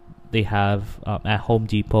they have at Home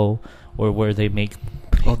Depot, or where they make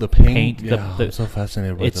the paint? I'm so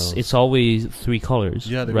fascinated by those. It's always three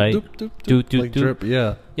colors, right? Like drip,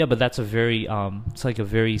 but that's a very it's like a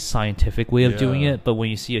very scientific way of doing it. But when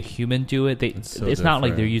you see a human do it, it's not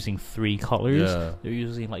like they're using three colors. They're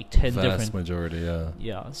using like 10 different majority.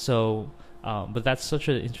 So but that's such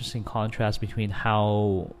an interesting contrast between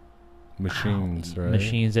how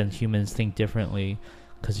machines and humans think differently,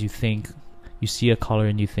 because you see a color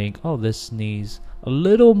and you think, oh, this needs a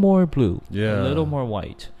little more blue, a little more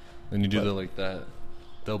white, and you do that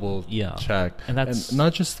double check. And that's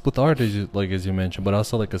not just with art, as you mentioned, but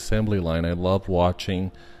also like assembly line. I love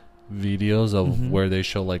watching videos of where they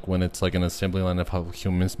show like when it's like an assembly line of how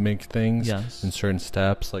humans make things in certain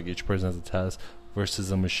steps, like each person has a task,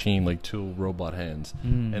 versus a machine, like two robot hands,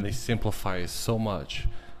 and they simplify it so much,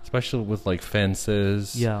 especially with like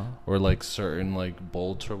fences or like certain like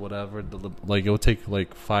bolts or whatever. Like it'll take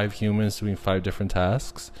like 5 humans doing 5 different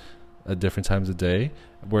tasks at different times a day,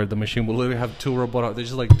 where the machine will literally have 2 robot. They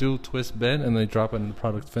just like do twist, bend, and they drop it and the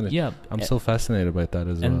product's finished. I'm so fascinated by that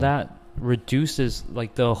as well. And that reduces,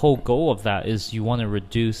 like, the whole goal of that is you want to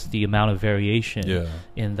reduce the amount of variation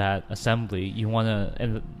in that assembly. You want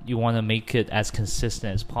to make it as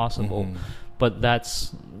consistent as possible. But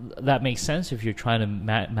that makes sense if you're trying to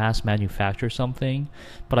mass manufacture something.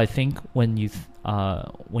 But I think when you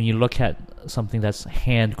look at something that's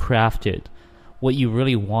handcrafted, what you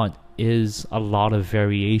really want is a lot of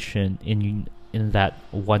variation in that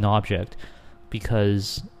one object,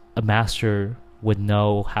 because a master would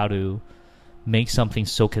know how to make something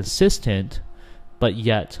so consistent, but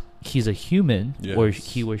yet he's a human, or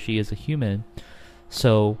he or she is a human.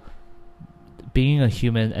 So being a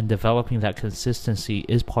human and developing that consistency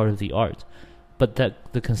is part of the art, but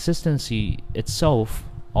that the consistency itself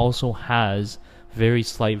also has very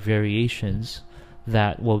slight variations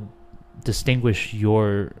that will distinguish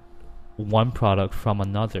your one product from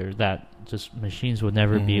another, that just machines would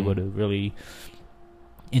never be able to really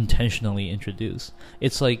intentionally introduce.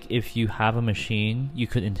 It's like if you have a machine, you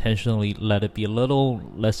could intentionally let it be a little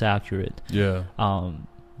less accurate.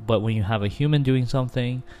 But when you have a human doing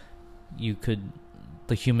something,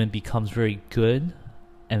 the human becomes very good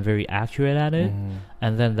and very accurate at it,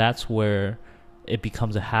 and then that's where it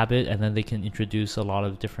becomes a habit, and then they can introduce a lot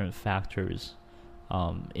of different factors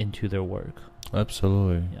into their work.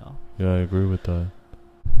 Absolutely. Yeah, I agree with that.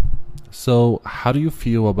 So how do you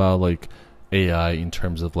feel about like AI in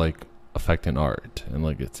terms of like affecting art and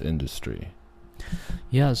like its industry?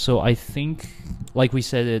 So I think, like we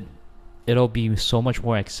said, it'll be so much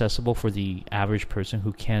more accessible for the average person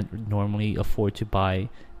who can't normally afford to buy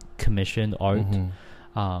commissioned art.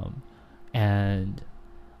 And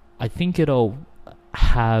I think it'll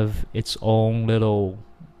have its own little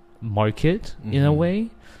market in a way.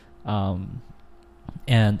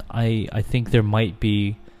 And I think there might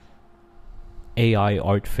be AI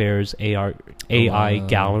art fairs, AI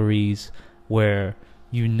galleries where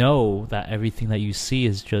you know that everything that you see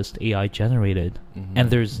is just AI generated. And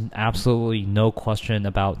there's absolutely no question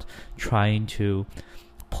about trying to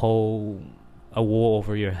pull a wool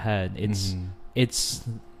over your head. It's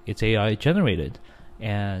AI generated.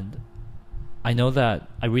 And I know that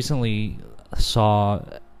I recently saw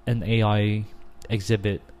an AI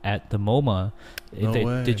exhibit at the MoMA.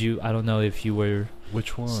 Way. Did you? I don't know if you were.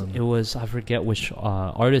 Which one? It was, I forget which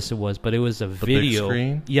artist it was, but it was a video. Big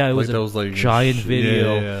screen? Yeah, it was giant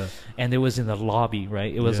video. Yeah. And it was in the lobby,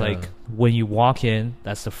 right? It was like when you walk in,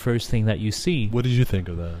 that's the first thing that you see. What did you think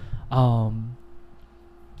of that?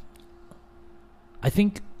 I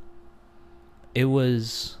think it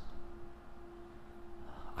was.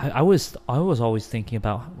 I was always thinking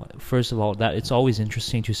about, first of all, that it's always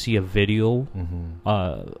interesting to see a video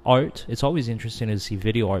art. It's always interesting to see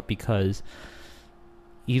video art because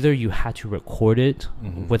either you had to record it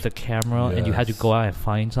with a camera and you had to go out and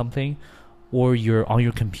find something, or you're on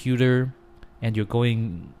your computer and you're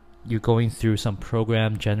going through some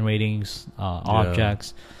program generating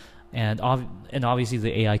objects, and obviously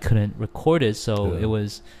the AI couldn't record it, so it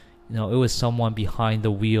was. It was someone behind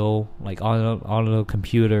the wheel, like on a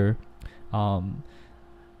computer, and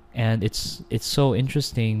it's so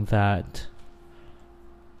interesting that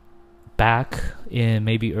back in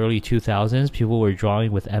maybe early 2000s, people were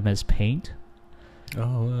drawing with MS Paint,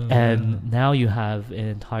 and now you have an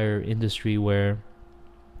entire industry where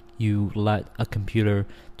you let a computer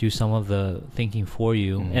do some of the thinking for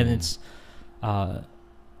you, and it's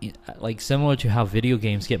like similar to how video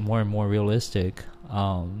games get more and more realistic.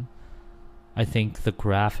 I think the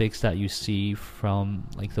graphics that you see from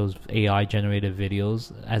like those AI generated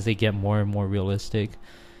videos, as they get more and more realistic,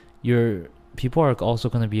 people are also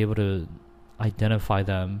going to be able to identify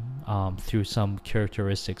them through some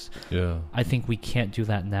characteristics. I think we can't do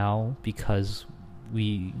that now because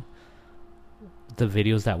the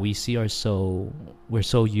videos that we see we're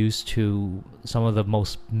so used to some of the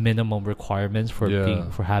most minimum requirements for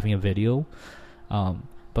having a video.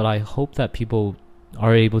 But I hope that people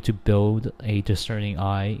are able to build a discerning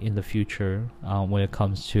eye in the future when it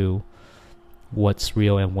comes to what's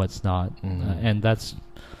real and what's not. And that's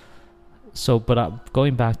so. But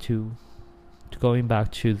going back to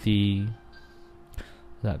the.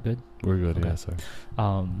 Is that good? We're good. Okay. Yeah, sorry.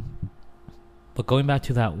 But going back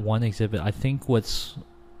to that one exhibit, I think when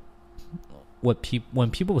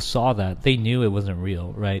people saw that, they knew it wasn't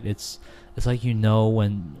real, right? It's like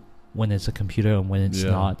when it's a computer and when it's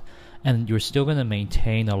not. And you're still going to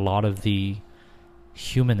maintain a lot of the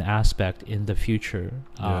human aspect in the future.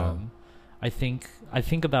 I think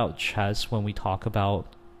about chess when we talk about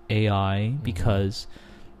AI because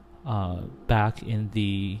back in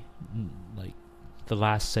the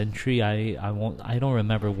last century, I don't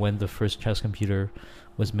remember when the first chess computer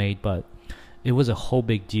was made, but it was a whole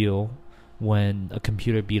big deal when a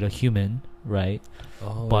computer beat a human, right?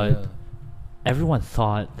 Everyone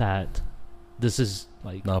thought that this is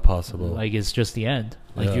like not possible. Like it's just the end.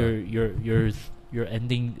 Like you're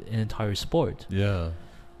ending an entire sport.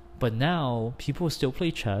 But now people still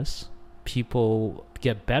play chess. People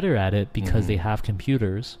get better at it because they have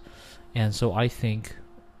computers. And so I think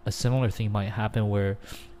a similar thing might happen where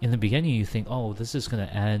in the beginning you think, oh, this is going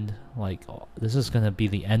to end, like this is going to be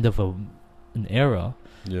the end of an era.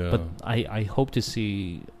 But I hope to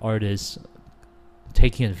see artists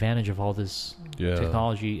taking advantage of all this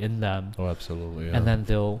technology in them. Oh, absolutely. And then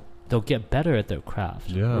they'll get better at their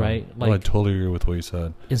craft. Right? Like, I totally agree with what you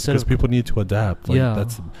said. Because people need to adapt. Like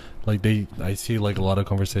that's like I see like a lot of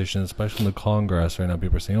conversations, especially in the Congress right now.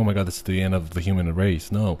 People are saying, "Oh my God, this is the end of the human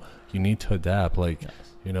race." No, you need to adapt. Like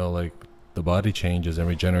like the body changes and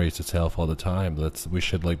regenerates itself all the time. We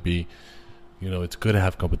should like be. It's good to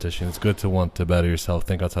have competition. It's good to want to better yourself,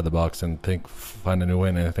 think outside the box, and find a new way.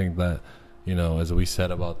 And I think that. As we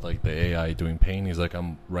said about like the AI doing paintings, like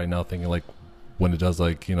I'm right now thinking like when it does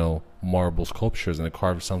like marble sculptures and it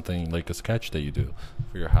carves something like a sketch that you do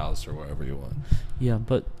for your house or wherever you want.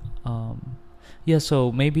 But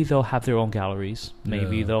so maybe they'll have their own galleries,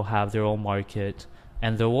 maybe they'll have their own market,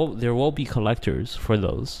 and there will be collectors for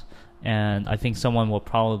those. And I think someone will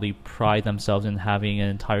probably pride themselves in having an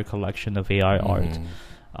entire collection of AI art.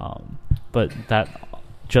 But that.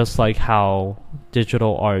 Just like how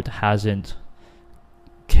digital art hasn't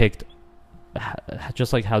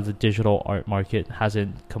just like how the digital art market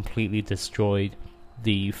hasn't completely destroyed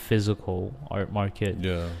the physical art market.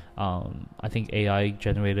 I think AI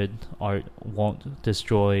generated art won't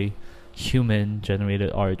destroy human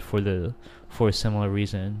generated art for a similar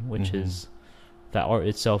reason, which is that art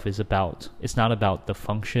itself is about, it's not about the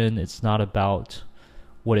function, it's not about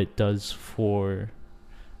what it does for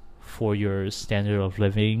your standard of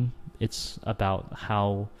living. It's about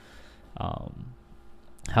how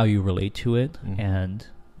you relate to it, and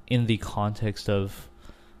in the context of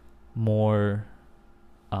a more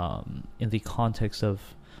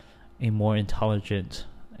intelligent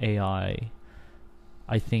AI,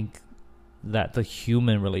 I think that the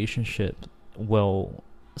human relationship will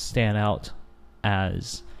stand out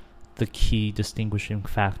as the key distinguishing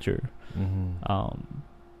factor.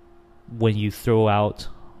 When you throw out,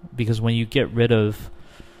 because when you get rid of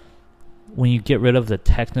the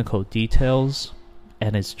technical details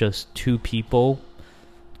and it's just two people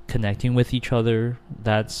connecting with each other,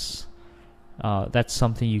 that's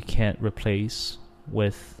something you can't replace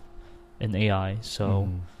with an AI. So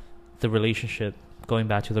the relationship, going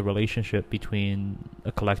back to the relationship between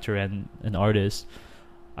a collector and an artist,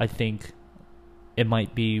 I think it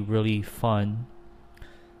might be really fun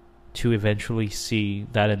to eventually see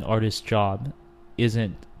that an artist's job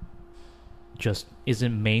isn't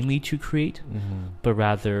mainly to create, but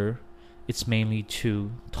rather it's mainly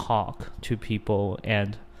to talk to people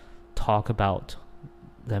and talk about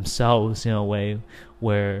themselves in a way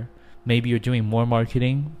where maybe you're doing more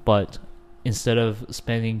marketing, but instead of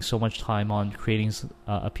spending so much time on creating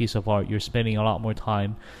a piece of art, you're spending a lot more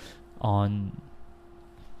time on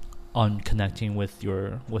connecting with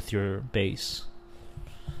your base.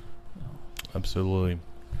 Absolutely.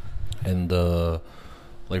 And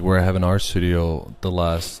like where I have an art studio, the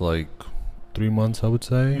last like 3 months, I would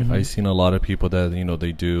say, I've seen a lot of people that, you know,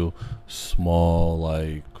 they do small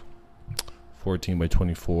like 14 by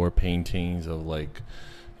 24 paintings of like,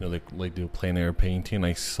 you know, like do plein air painting.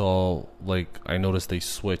 I noticed they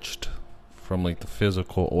switched from like the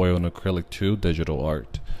physical oil and acrylic to digital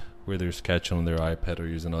art, where they're sketching on their iPad or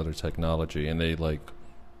using other technology, and they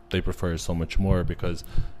prefer it so much more because,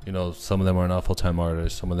 you know, some of them are not full-time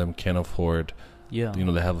artists, some of them can't afford, you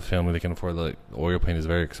know, they have a family, they can afford, like, oil paint is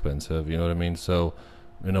very expensive, you know what I mean? So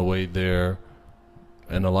in a way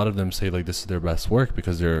and a lot of them say like this is their best work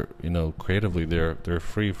because they're, you know, creatively they're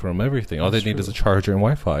free from everything. All they need is a charger and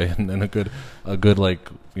Wi-Fi and a good like,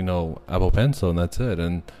 you know, Apple Pencil, and that's it.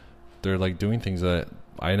 And they're like doing things that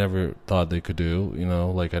I never thought they could do, you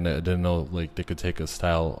know, like I didn't know like they could take a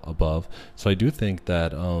style above. So I do think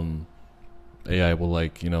that AI will,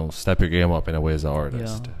 like, you know, step your game up in a way as an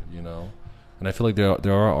artist, you know. And I feel like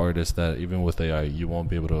there are artists that even with AI you won't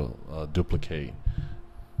be able to duplicate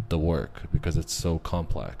the work because it's so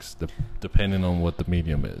complex, depending on what the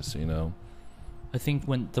medium is, you know. I think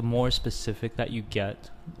when the more specific that you get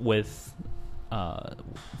with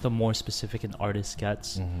the more specific an artist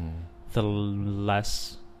gets, the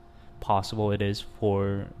less possible it is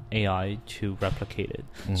for AI to replicate it.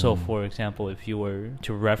 So for example, if you were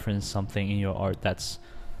to reference something in your art that's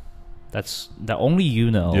that only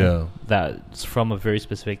you know, that's from a very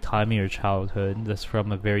specific time in your childhood, that's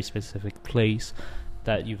from a very specific place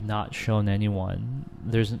that you've not shown anyone,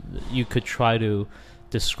 you could try to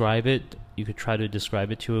describe it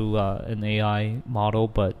to an AI model,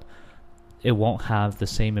 but it won't have the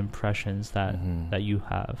same impressions that you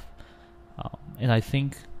have. And I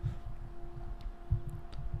think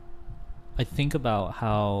about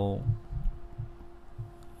how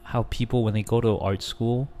people, when they go to art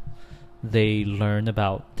school, they learn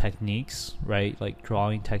about techniques, right? Like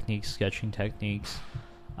drawing techniques, sketching techniques.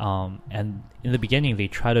 And in the beginning, they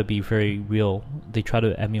try to be very real. They try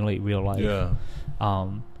to emulate real life. Yeah.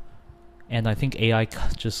 And I think AI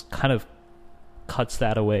just kind of cuts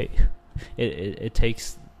that away. It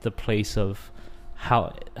takes the place of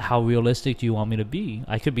how realistic do you want me to be?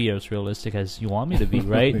 I could be as realistic as you want me to be,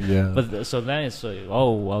 right? But so then it's like,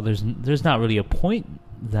 oh well, there's not really a point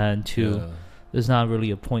then to there's not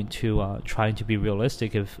really a point to trying to be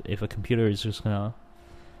realistic if a computer is just gonna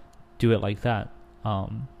do it like that.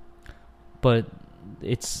 But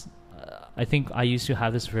it's I think I used to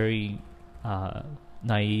have this very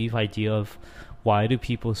naive idea of why do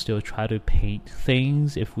people still try to paint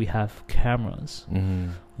things if we have cameras?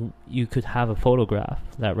 You could have a photograph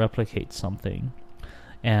that replicates something,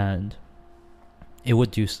 and it would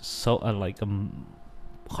do so like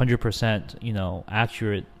 100%, you know,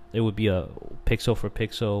 accurate. It would be a pixel for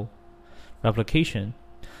pixel replication.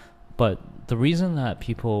 But the reason that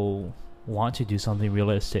people want to do something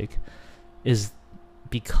realistic is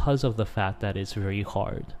because of the fact that it's very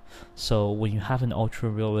hard. So when you have an ultra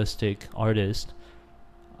realistic artist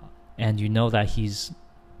and you know that he's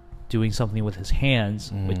doing something with his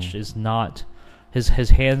hands, which is not his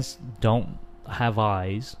hands don't have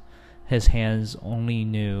eyes, his hands only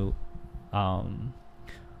knew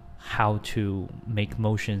how to make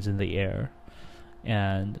motions in the air,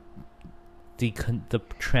 and the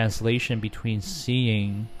translation between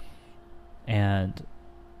seeing and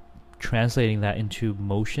translating that into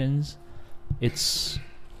motions, it's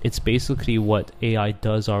basically what AI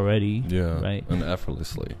does already. Yeah, right? And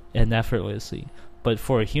effortlessly. But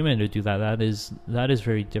for a human to do that, that is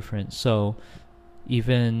very different. So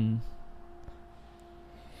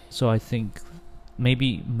I think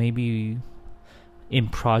maybe in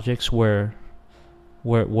projects where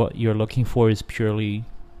what you're looking for is purely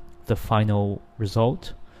the final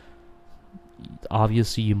result,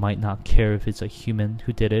 obviously you might not care if it's a human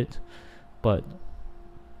who did it, but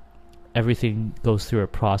everything goes through a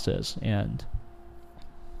process, and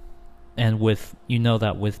with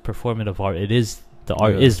that with performative art, is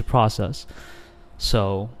the process.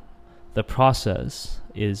 So the process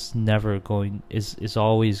is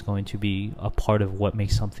always going to be a part of what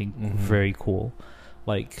makes something very cool.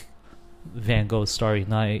 Like Van Gogh's Starry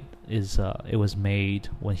Night it was made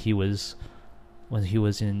when he was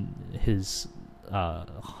in his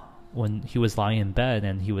when he was lying in bed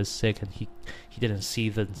and he was sick, and he didn't see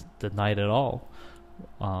the night at all,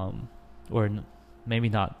 or maybe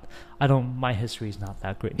not. My history is not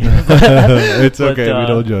that great. It's okay. We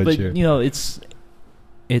don't judge here.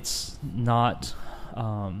 It's not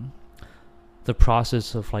the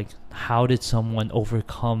process of like, how did someone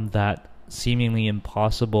overcome that seemingly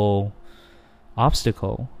impossible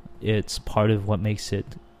obstacle? It's part of what makes it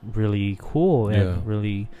really cool and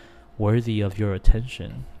really worthy of your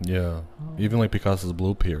attention. Yeah. Even like Picasso's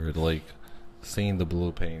blue period, like seeing the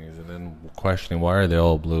blue paintings and then questioning why are they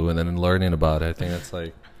all blue, and then learning about it. I think that's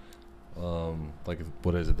like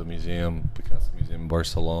what is it, the Picasso Museum in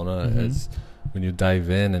Barcelona. It's when you dive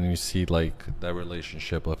in and you see like that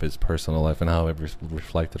relationship of his personal life and how it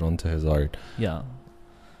reflected onto his art. Yeah.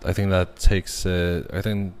 I think that takes it. I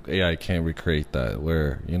think AI can't recreate that.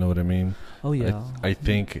 Where, you know what I mean? Oh yeah. I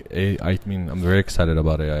think I'm very excited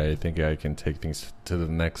about AI. I think AI can take things to the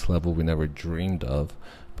next level we never dreamed of.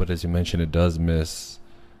 But as you mentioned, it does miss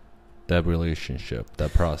that relationship,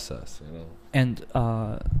 that process. And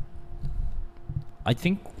I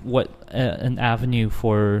think what an avenue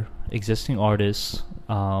for existing artists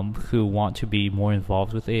who want to be more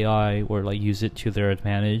involved with AI or like use it to their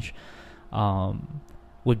advantage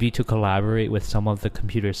would be to collaborate with some of the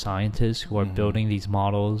computer scientists who are building these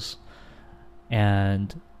models.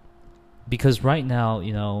 And because right now,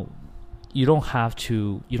 you don't have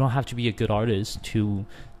to be a good artist to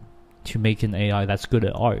make an AI that's good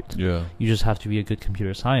at art. Yeah. You just have to be a good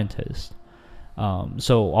computer scientist.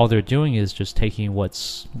 So all they're doing is just taking what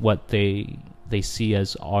they see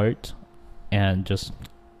as art and just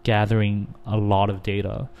gathering a lot of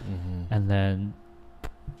data and then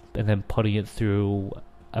putting it through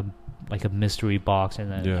a mystery box and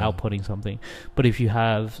then outputting something. But if you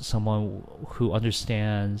have someone who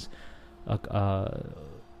understands,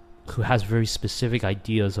 who has very specific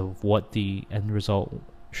ideas of what the end result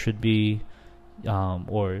should be,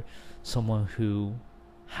 or someone who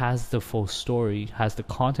has the full story, has the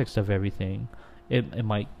context of everything,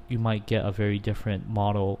 you might get a very different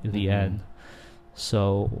model in the end.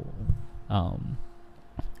 So,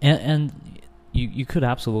 and you could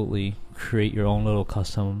absolutely create your own little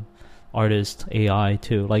custom artist AI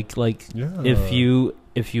too. Like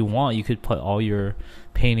if you want, you could put all your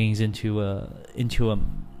paintings into a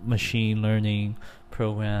machine learning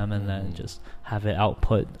program and then just have it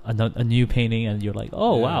output a new painting, and you're like,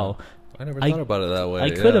 oh wow, I never thought about it that way.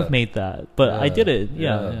 I could have made that, but I didn't.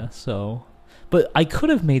 Yeah. So, but I could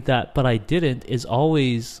have made that, but I didn't. Is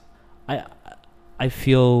always, I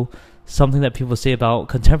feel something that people say about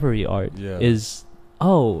contemporary art is,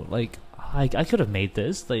 like I could have made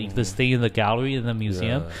this, like this thing in the gallery in the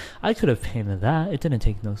museum. I could have painted that. It didn't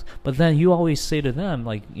take notes. But then you always say to them,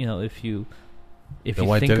 like, if you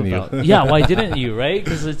why think about why didn't you, right?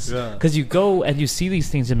 Because you go and you see these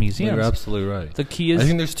things in museums. You're absolutely right. The key is, I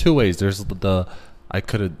think there's two ways. There's I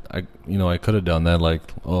could have done that,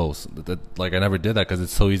 like I never did that because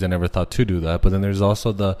it's so easy. I never thought to do that. But then there's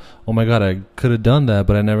also oh my god, I could have done that,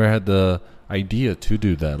 but I never had the idea to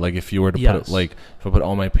do that. Like if you were to put it, like if I put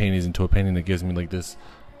all my paintings into a painting that gives me like this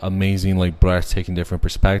amazing, like breathtaking different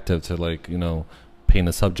perspective to paint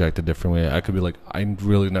a subject a different way, I could be like, I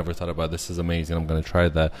really never thought about this. Is amazing, I'm gonna try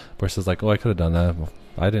that. Versus like, I could have done that. Well,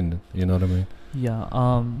 I didn't. You know what I mean?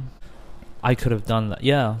 Yeah. I could have done that.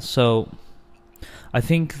 Yeah. So I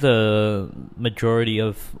think the majority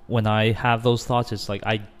of when I have those thoughts, it's like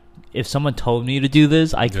if someone told me to do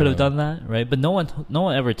this, I could have done that, right? But no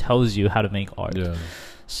one ever tells you how to make art. Yeah.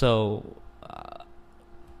 So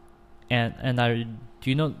do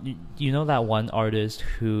you know that one artist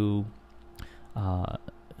who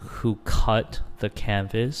cut the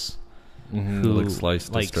canvas, who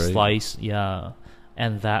sliced, yeah,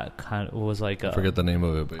 and that kind of was like I forget the name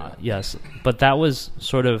of it, but yeah. Yes, but that was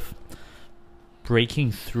sort of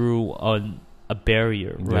breaking through a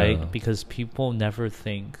barrier, right? Yeah. Because people never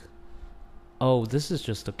think, oh, this is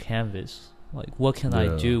just a canvas. Like, what can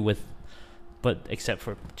I do with? But except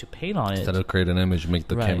for to paint on it. Instead of create an image, make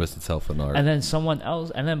the canvas itself an art. And then someone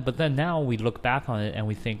else, but then now we look back on it and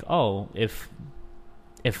we think, oh, if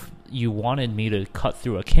you wanted me to cut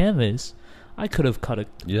through a canvas, I could have cut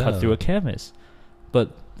through a canvas.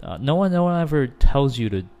 But no one ever tells you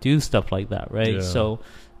to do stuff like that, right? Yeah. So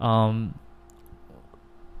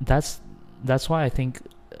that's why I think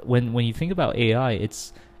when you think about AI,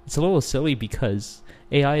 it's a little silly because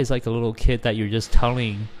AI is like a little kid that you're just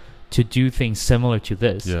telling to do things similar to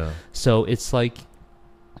this. Yeah. So it's like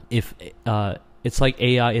if it's like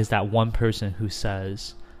AI is that one person who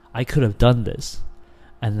says, I could have done this.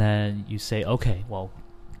 And then you say, okay, well,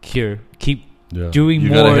 here, keep doing more.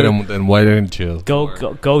 You gotta hit him, then why didn't you?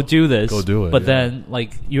 Go do this. Go do it. But then,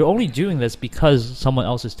 like, you're only doing this because someone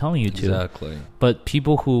else is telling you to. Exactly. But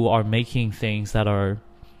people who are making things that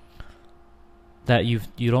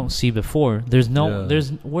you don't see before,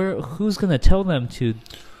 who's gonna tell them to?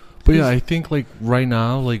 But yeah, I think like right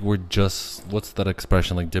now, like we're just, what's that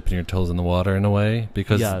expression, like dipping your toes in the water in a way,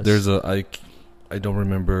 because there's I don't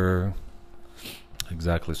remember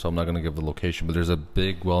exactly, so I'm not going to give the location, but there's a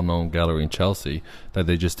big well-known gallery in Chelsea that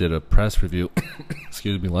they just did a press review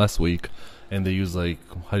excuse me, last week, and they used like,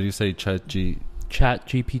 how do you say, chat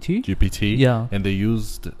GPT, yeah, and they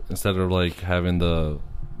used, instead of like having the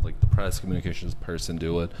press communications person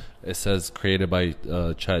do it, it says created by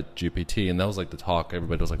chat GPT, and that was like the talk.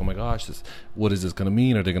 Everybody was like, oh my gosh, what is this going to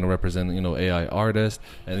mean? Are they going to represent AI artists?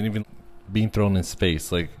 And then even being thrown in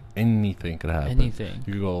space, like anything could happen. Anything.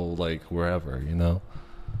 You could go like wherever,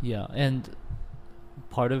 Yeah, and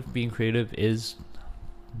part of being creative is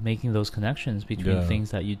making those connections between things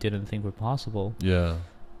that you didn't think were possible. Yeah.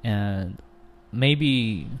 And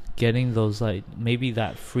maybe getting those, maybe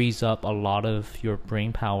that frees up a lot of your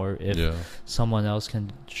brain power if someone else can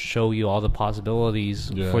show you all the possibilities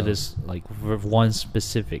for this, for one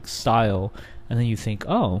specific style, and then you think,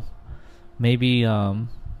 oh, maybe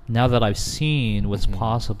now that I've seen what's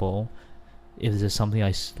possible, is there something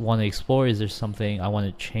I want to explore? Is there something I want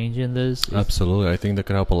to change in this? Absolutely. I think that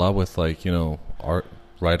could help a lot with art,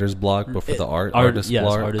 writer's block, but for the artist block. Yes,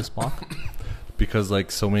 artist block. Because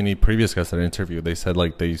so many previous guests that I interviewed, they said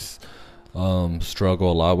they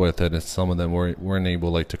struggle a lot with it, and some of them weren't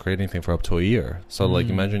able to create anything for up to a year. So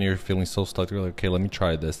imagine you're feeling so stuck, you're like, okay, let me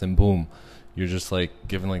try this, and boom, you're just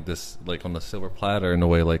given this on a silver platter in a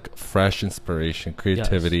way, fresh inspiration,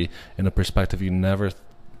 creativity, in a perspective you never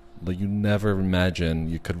imagine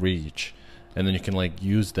you could reach. And then you can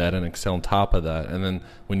use that and excel on top of that, and then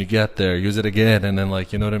when you get there, use it again, and then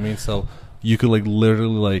you know what I mean. So you could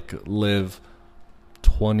literally live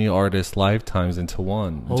 20 artists' lifetimes into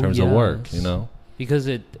one in terms of work, because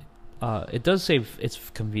it does say it's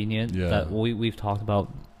convenient. That we've talked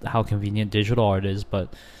about how convenient digital art is,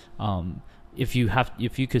 but if you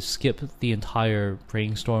could skip the entire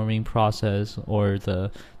brainstorming process or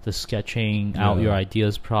the sketching out your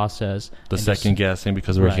ideas process, the second guessing,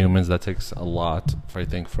 because we're humans, that takes a lot, I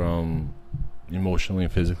think, from emotionally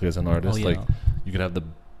and physically as an artist. You could have the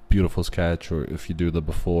beautiful sketch, or if you do the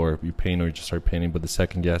before you paint, or you just start painting, but the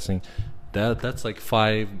second guessing, that's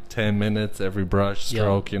 5-10 minutes every brush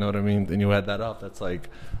stroke, you know what I mean, and you add that up, that's a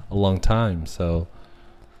long time. So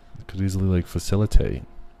it could easily facilitate.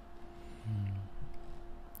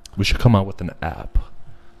 We should come out with an app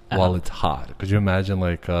while it's hot. Could you imagine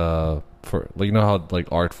for how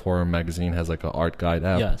Art Forum magazine has an art guide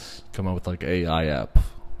app? Yes. Come out with AI app.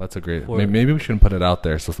 That's a great. Maybe we shouldn't put it out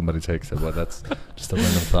there so somebody takes it, but that's just a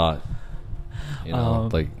random thought.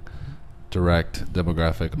 Direct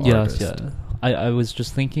demographic artist. Yes, yeah. I was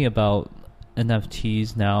just thinking about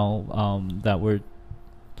NFTs now that we're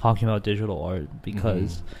talking about digital art,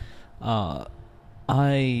 because I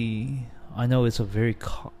know it's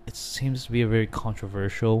it seems to be a very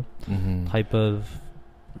controversial type of.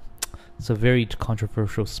 It's a very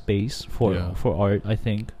controversial space for art, I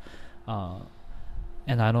think.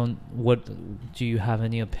 And I don't. What do you have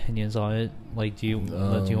any opinions on it? Do you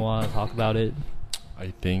want to talk about it?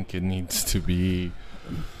 I think it needs to be.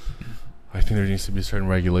 I think there needs to be certain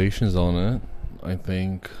regulations on it. I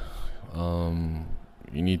think,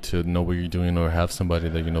 you need to know what you're doing, or have somebody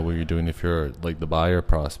that you know what you're doing. If you're like the buyer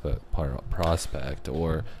prospect,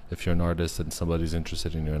 or if you're an artist and somebody's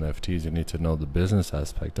interested in your NFTs, you need to know the business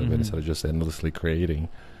aspect of it instead of just endlessly creating.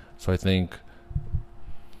 So I think,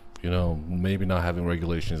 maybe not having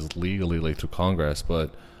regulations legally like through Congress,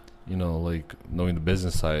 but like knowing the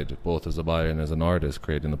business side, both as a buyer and as an artist,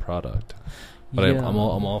 creating the product. But I'm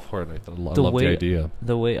all for it. I love the idea.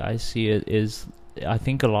 The way I see it is, I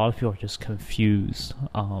think a lot of people are just confused.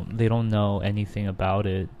 They don't know anything about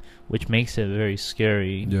it, which makes it very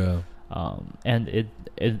scary. Yeah. And it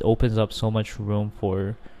opens up so much room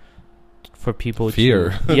for people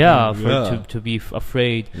fear. To be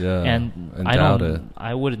afraid. Yeah. And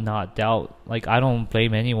I would not doubt. Like, I don't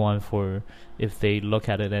blame anyone for if they look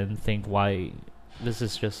at it and think, why this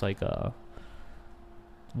is just like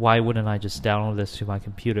why wouldn't I just download this to my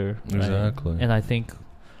computer? Right? Exactly. And I think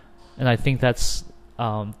that's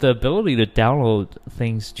the ability to download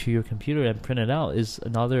things to your computer and print it out is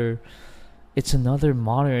another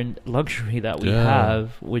modern luxury that we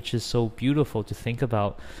have, which is so beautiful to think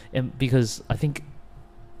about. And because I think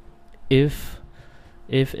if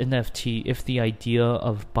the idea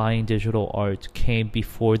of buying digital art came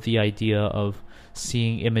before the idea of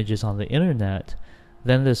seeing images on the internet,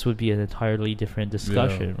 then this would be an entirely different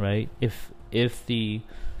discussion, right?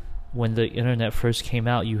 When the internet first came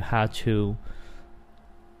out, you had to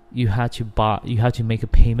make a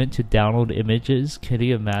payment to download images. Can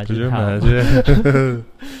you imagine?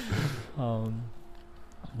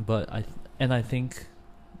 But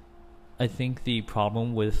I think the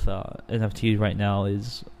problem with NFTs right now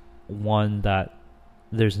is one that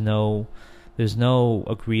there's no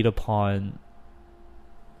agreed upon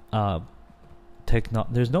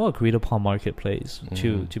there's no agreed upon marketplace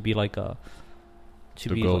to be like a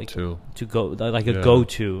go-to,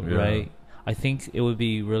 right? I think it would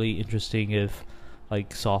be really interesting if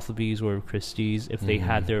like Sotheby's or Christie's, if they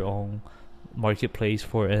had their own marketplace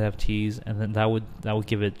for NFTs, and then that would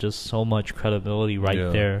give it just so much credibility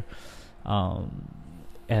there.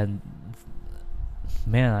 And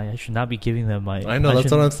man, I should not be giving them my... I know,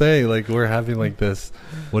 that's what I'm saying. Like, we're having like this,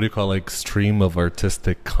 what do you call, like, stream of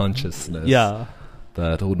artistic consciousness. Yeah.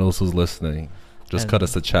 That who knows who's listening. Just cut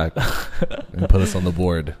us a check and put us on the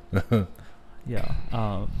board. Yeah.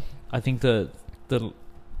 I think the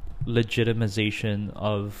legitimization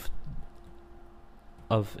of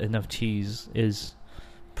NFTs is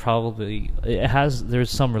probably... there's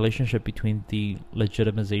some relationship between the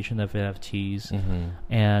legitimization of NFTs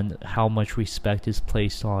and how much respect is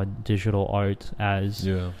placed on digital art as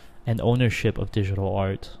and ownership of digital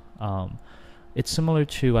art. It's similar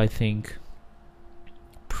to, I think,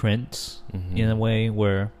 prints in a way,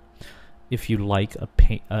 where if you like a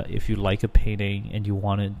painting and you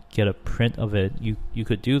want to get a print of it, you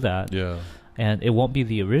could do that. Yeah. And it won't be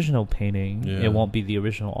the original painting. Yeah. It won't be the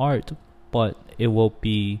original art, but it will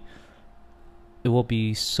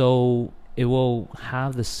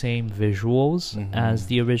have the same visuals as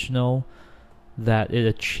the original, that it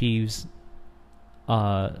achieves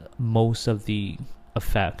most of the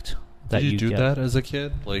effect that you get. Did you do that as a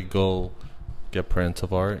kid? Like, go get prints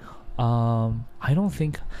of art? I don't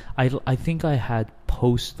think I think I had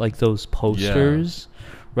those posters,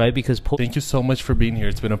 right? Because thank you so much for being here.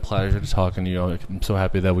 It's been a pleasure talking to you. I'm so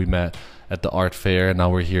happy that we met at the art fair, and now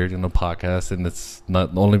we're here doing a podcast, and it's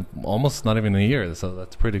almost not even a year, so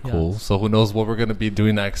that's pretty cool. So who knows what we're going to be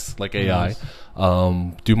doing next, like AI.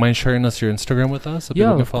 Do you mind sharing us your Instagram with us so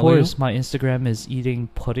people can follow course. You? My Instagram is Yiding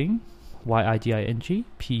Pudding, Yiding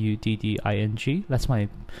Pudding. That's my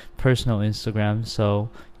personal Instagram, so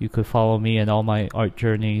you could follow me and all my art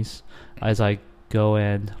journeys as I go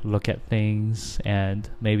and look at things and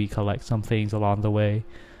maybe collect some things along the way.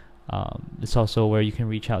 It's also where you can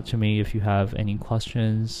reach out to me if you have any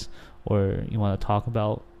questions or you want to talk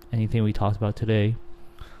about anything we talked about today.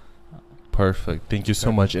 Perfect. Thank you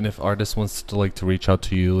so much. And if artists wants to reach out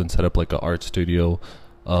to you and set up like an art studio,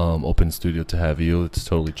 open studio to have you, it's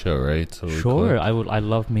totally chill, right? Totally sure. Cool. I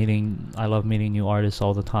love meeting new artists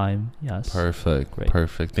all the time. Yes. Perfect. Great.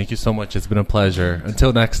 Perfect. Thank you so much. It's been a pleasure.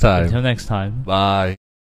 Until next time. Bye.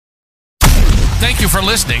 Thank you for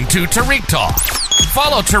listening to Tariq Talk.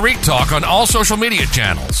 Follow Tariq Talk on all social media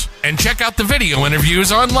channels and check out the video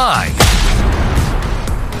interviews online.